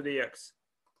of e to the x.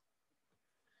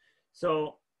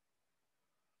 So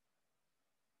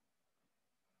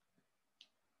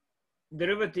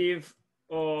derivative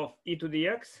of e to the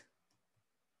x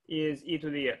is e to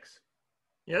the x,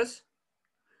 yes?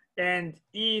 And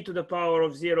e to the power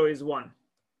of 0 is 1.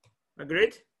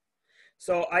 Agreed?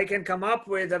 So I can come up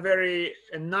with a very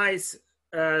nice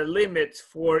limit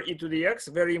for e to the x,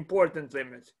 very important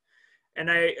limit. And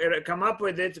I come up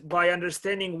with it by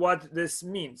understanding what this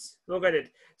means. Look at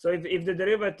it. So if the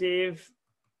derivative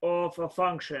of a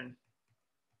function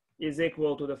is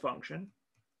equal to the function,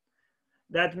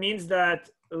 that means that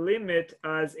limit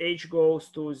as h goes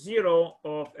to 0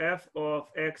 of f of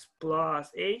x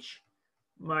plus h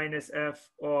minus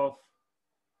f of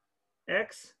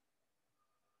x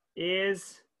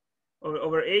is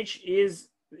over h is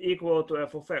equal to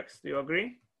f of x. Do you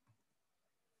agree?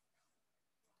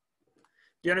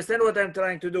 Do you understand what I'm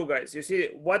trying to do, guys? You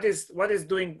see, what is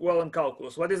doing well in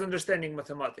calculus? What is understanding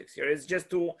mathematics here? It's just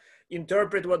to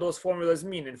interpret what those formulas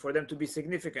mean and for them to be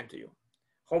significant to you.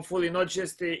 Hopefully not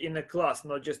just in a class,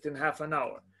 not just in half an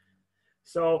hour.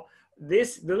 So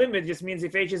the limit just means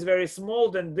if h is very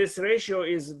small, then this ratio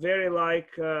is very like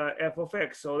f of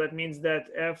x. So that means that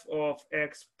f of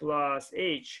x plus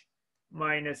h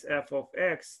minus f of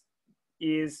x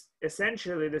is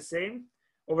essentially the same,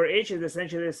 over h is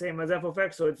essentially the same as f of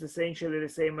x. So it's essentially the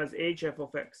same as h f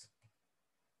of x.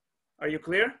 Are you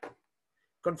clear?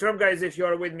 Confirm, guys, if you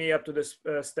are with me up to this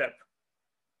step.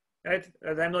 Right?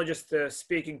 And I'm not just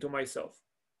speaking to myself.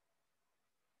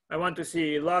 I want to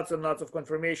see lots and lots of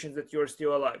confirmations that you're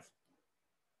still alive.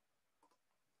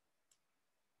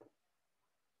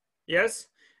 Yes?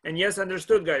 And yes,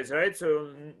 understood, guys, right?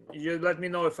 So you let me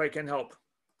know if I can help.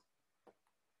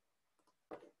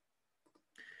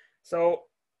 So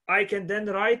I can then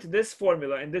write this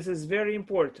formula, and this is very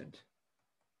important,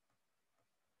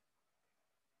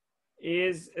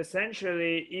 is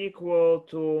essentially equal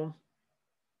to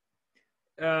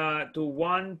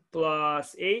 1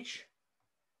 plus h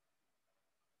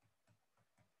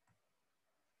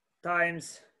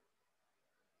times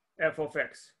f of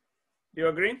x. Do you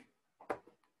agree?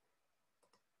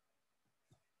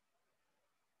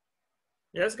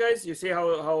 Yes, guys, you see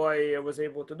how I was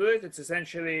able to do it? It's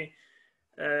essentially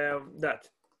that.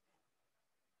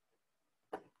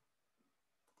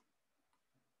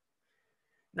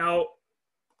 Now,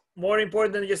 more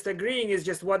important than just agreeing is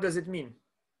just what does it mean?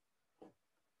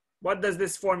 What does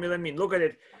this formula mean? Look at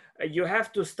it. You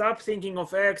have to stop thinking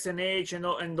of x and h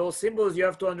and those symbols. You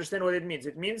have to understand what it means.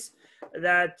 It means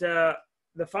that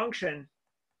the function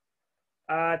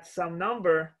at some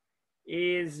number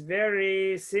is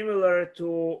very similar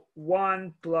to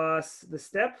 1 plus the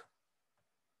step,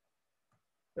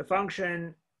 the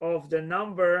function of the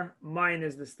number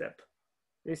minus the step.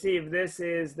 You see, if this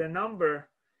is the number,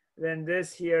 then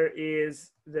this here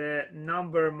is the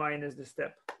number minus the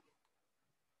step.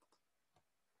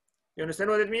 You understand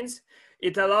what it means?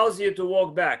 It allows you to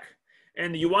walk back,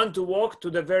 and you want to walk to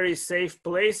the very safe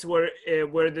place where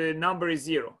the number is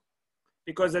 0,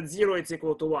 because at 0 it's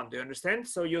equal to 1. Do you understand?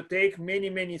 So you take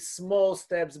many small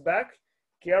steps back,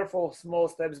 careful small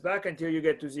steps back until you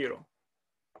get to 0.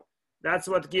 That's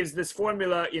what gives this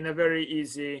formula in a very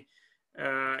easy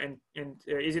and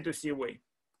easy to see way.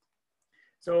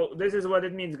 So this is what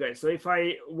it means, guys. So if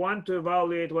I want to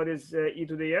evaluate what is e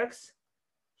to the x,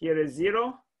 here is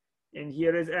 0. And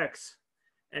here is x.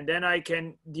 And then I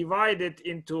can divide it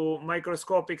into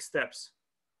microscopic steps.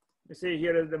 You see,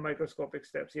 here is the microscopic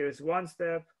steps. Here is one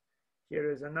step. Here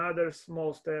is another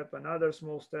small step, another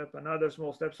small step, another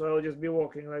small step. So I'll just be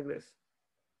walking like this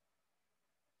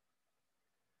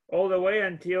all the way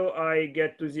until I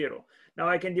get to 0. Now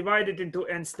I can divide it into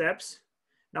n steps.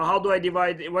 Now, how do I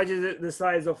divide? What is the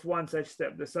size of one such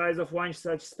step? The size of one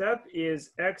such step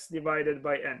is x divided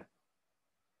by n.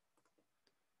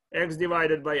 X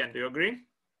divided by n. Do you agree?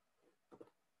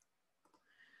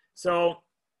 So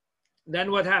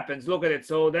then what happens? Look at it.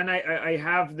 So then I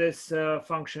have this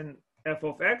function f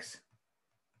of x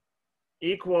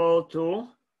equal to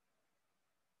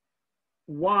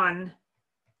 1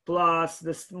 plus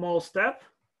the small step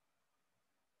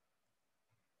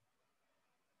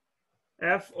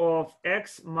f of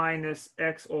x minus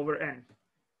x over n,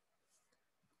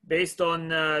 based on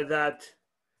that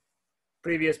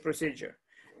previous procedure.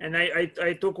 And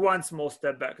I took one small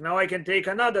step back. Now I can take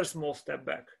another small step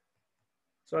back.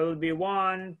 So it will be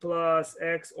 1 plus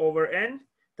x over n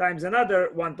times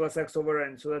another 1 plus x over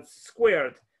n. So that's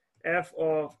squared f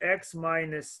of x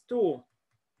minus 2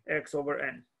 x over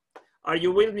n. Are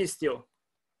you with me still?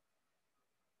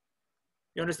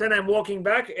 You understand? I'm walking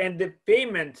back, and the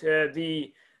payment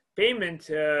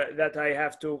that I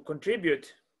have to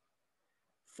contribute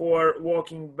for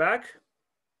walking back,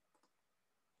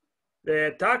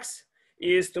 the tax,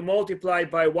 is to multiply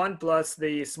by 1 plus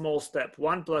the small step,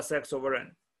 1 plus x over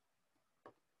n.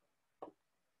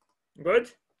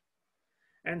 Good?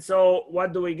 And so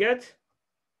what do we get?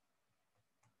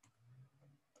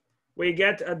 We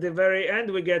get at the very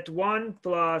end, we get 1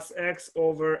 plus x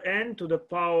over n to the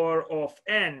power of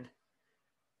n,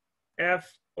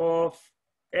 f of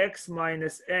x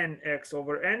minus n x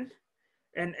over n.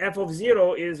 And f of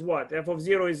 0 is what? F of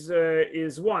 0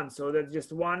 is 1. So that's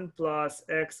just 1 plus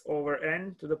x over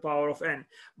n to the power of n.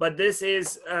 But this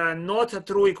is not a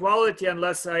true equality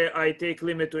unless I take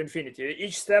limit to infinity.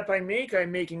 Each step I make,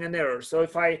 I'm making an error. So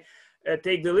if I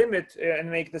take the limit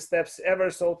and make the steps ever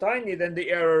so tiny, then the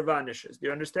error vanishes. Do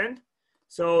you understand?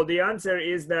 So the answer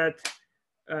is that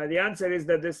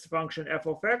this function f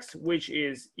of x, which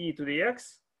is e to the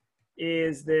x,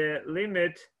 is the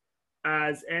limit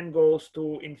as n goes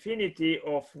to infinity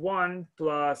of 1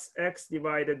 plus x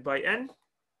divided by n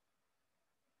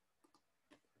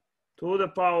to the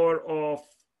power of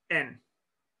n.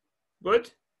 Good?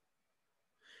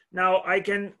 Now I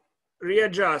can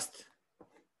readjust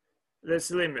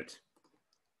this limit.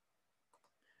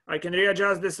 I can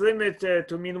readjust this limit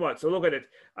to mean what? So look at it.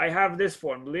 I have this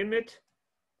form, limit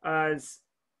as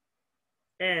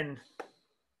n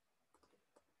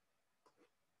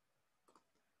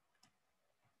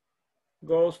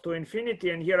goes to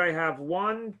infinity, and here I have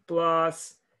 1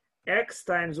 plus x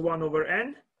times 1 over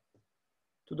n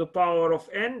to the power of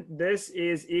n. This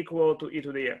is equal to e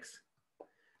to the x.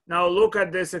 Now look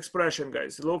at this expression,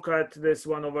 guys. Look at this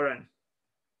 1 over n.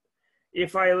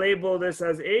 If I label this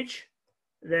as h,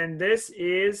 then this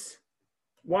is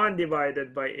 1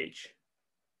 divided by h.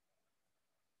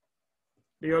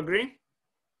 Do you agree?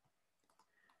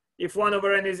 If 1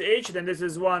 over n is h, then this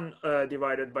is 1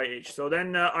 divided by h. So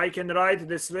then I can write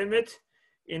this limit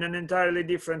in an entirely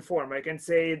different form. I can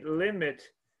say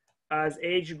limit as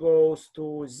h goes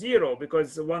to 0,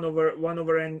 because 1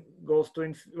 over n goes to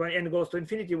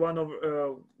infinity.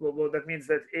 Well, that means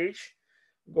that h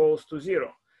goes to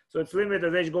 0. So it's limit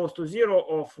as h goes to 0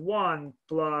 of 1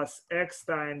 plus x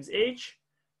times h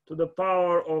to the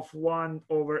power of 1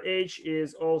 over h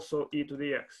is also e to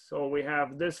the x. So we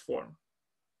have this form.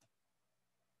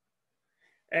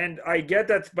 And I get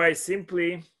that by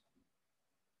simply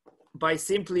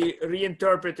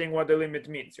reinterpreting what the limit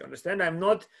means. You understand? I'm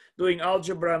not doing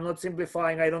algebra, I'm not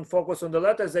simplifying, I don't focus on the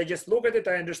letters, I just look at it,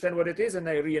 I understand what it is, and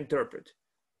I reinterpret.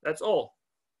 That's all.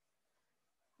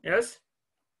 Yes?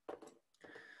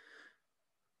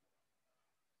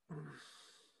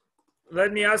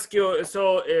 Let me ask you,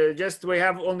 so just we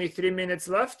have only 3 minutes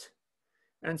left,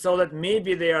 and so that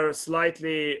maybe they are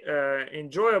slightly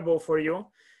enjoyable for you.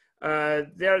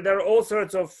 There are all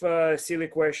sorts of silly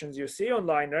questions you see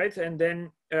online, right? And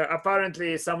then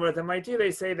apparently somewhere at MIT,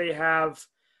 they say they have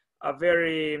a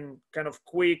very kind of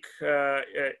quick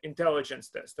intelligence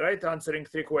test, right? Answering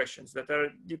 3 questions that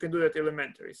are, you can do that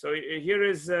elementary. So here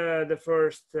is the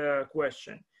first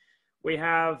question. We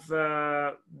have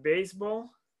baseball,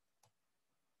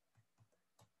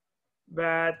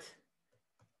 bat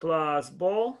plus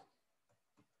ball,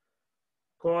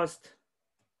 cost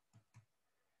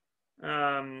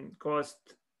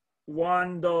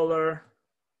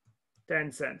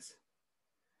 $1.10.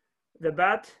 The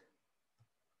bat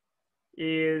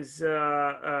is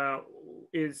well,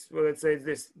 let's say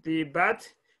this. The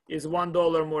bat is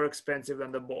 $1 more expensive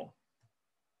than the ball.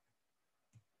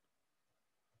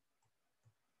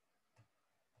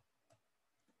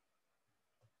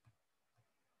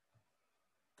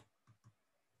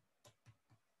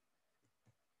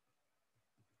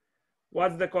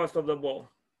 What's the cost of the ball?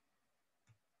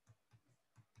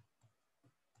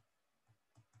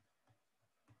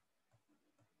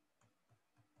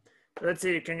 Let's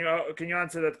see. Can you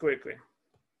answer that quickly?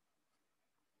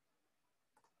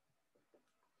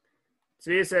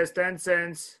 Tzvi says 10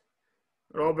 cents.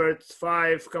 Robert,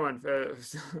 5. Come on.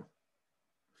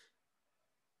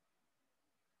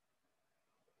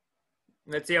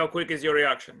 Let's see how quick is your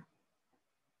reaction.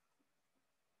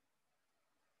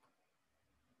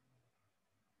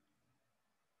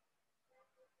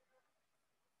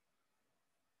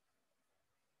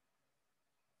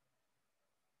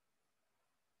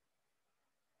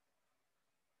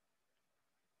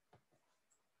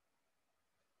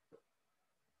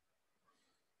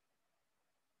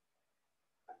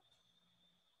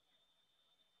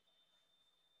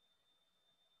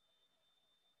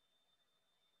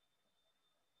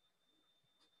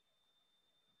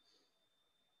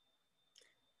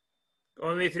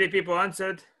 Only 3 people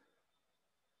answered.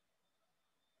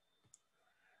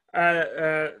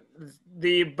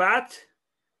 The bat,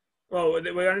 well,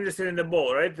 we're interested in the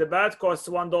ball, right? The bat costs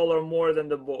 $1 more than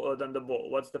the ball.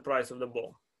 What's the price of the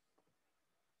ball?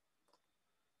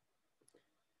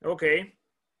 Okay.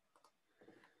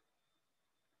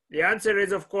 The answer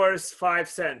is, of course, 5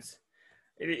 cents.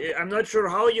 I'm not sure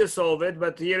how you solve it,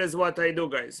 but here is what I do,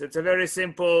 guys. It's a very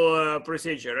simple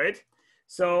procedure, right?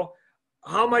 So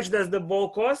how much does the ball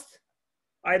cost?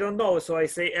 I don't know, so I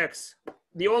say X.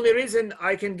 The only reason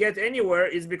I can get anywhere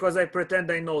is because I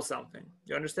pretend I know something.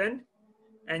 You understand?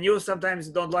 And you sometimes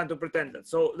don't want to pretend that.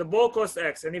 So the ball costs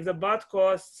X, and if the bat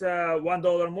costs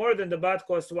 $1 more, then the bat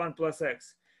costs 1 plus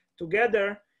X.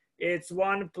 Together, it's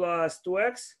 1 plus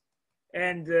 2X,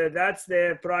 and that's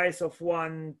the price of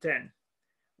 110,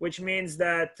 which means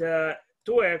that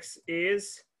 2X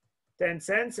is 10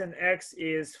 cents and X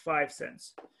is 5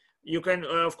 cents. You can,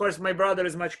 of course, my brother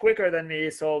is much quicker than me. He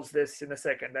solves this in a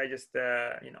second. I just,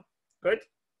 good.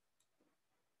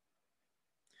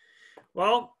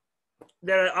 Well,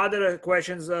 there are other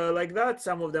questions like that.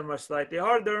 Some of them are slightly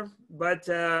harder, but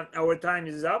our time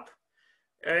is up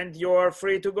and you're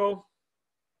free to go.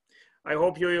 I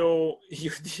hope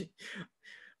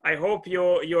I hope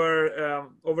you're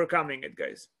overcoming it,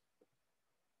 guys.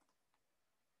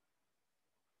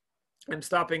 I'm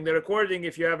stopping the recording.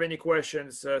 If you have any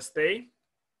questions, stay.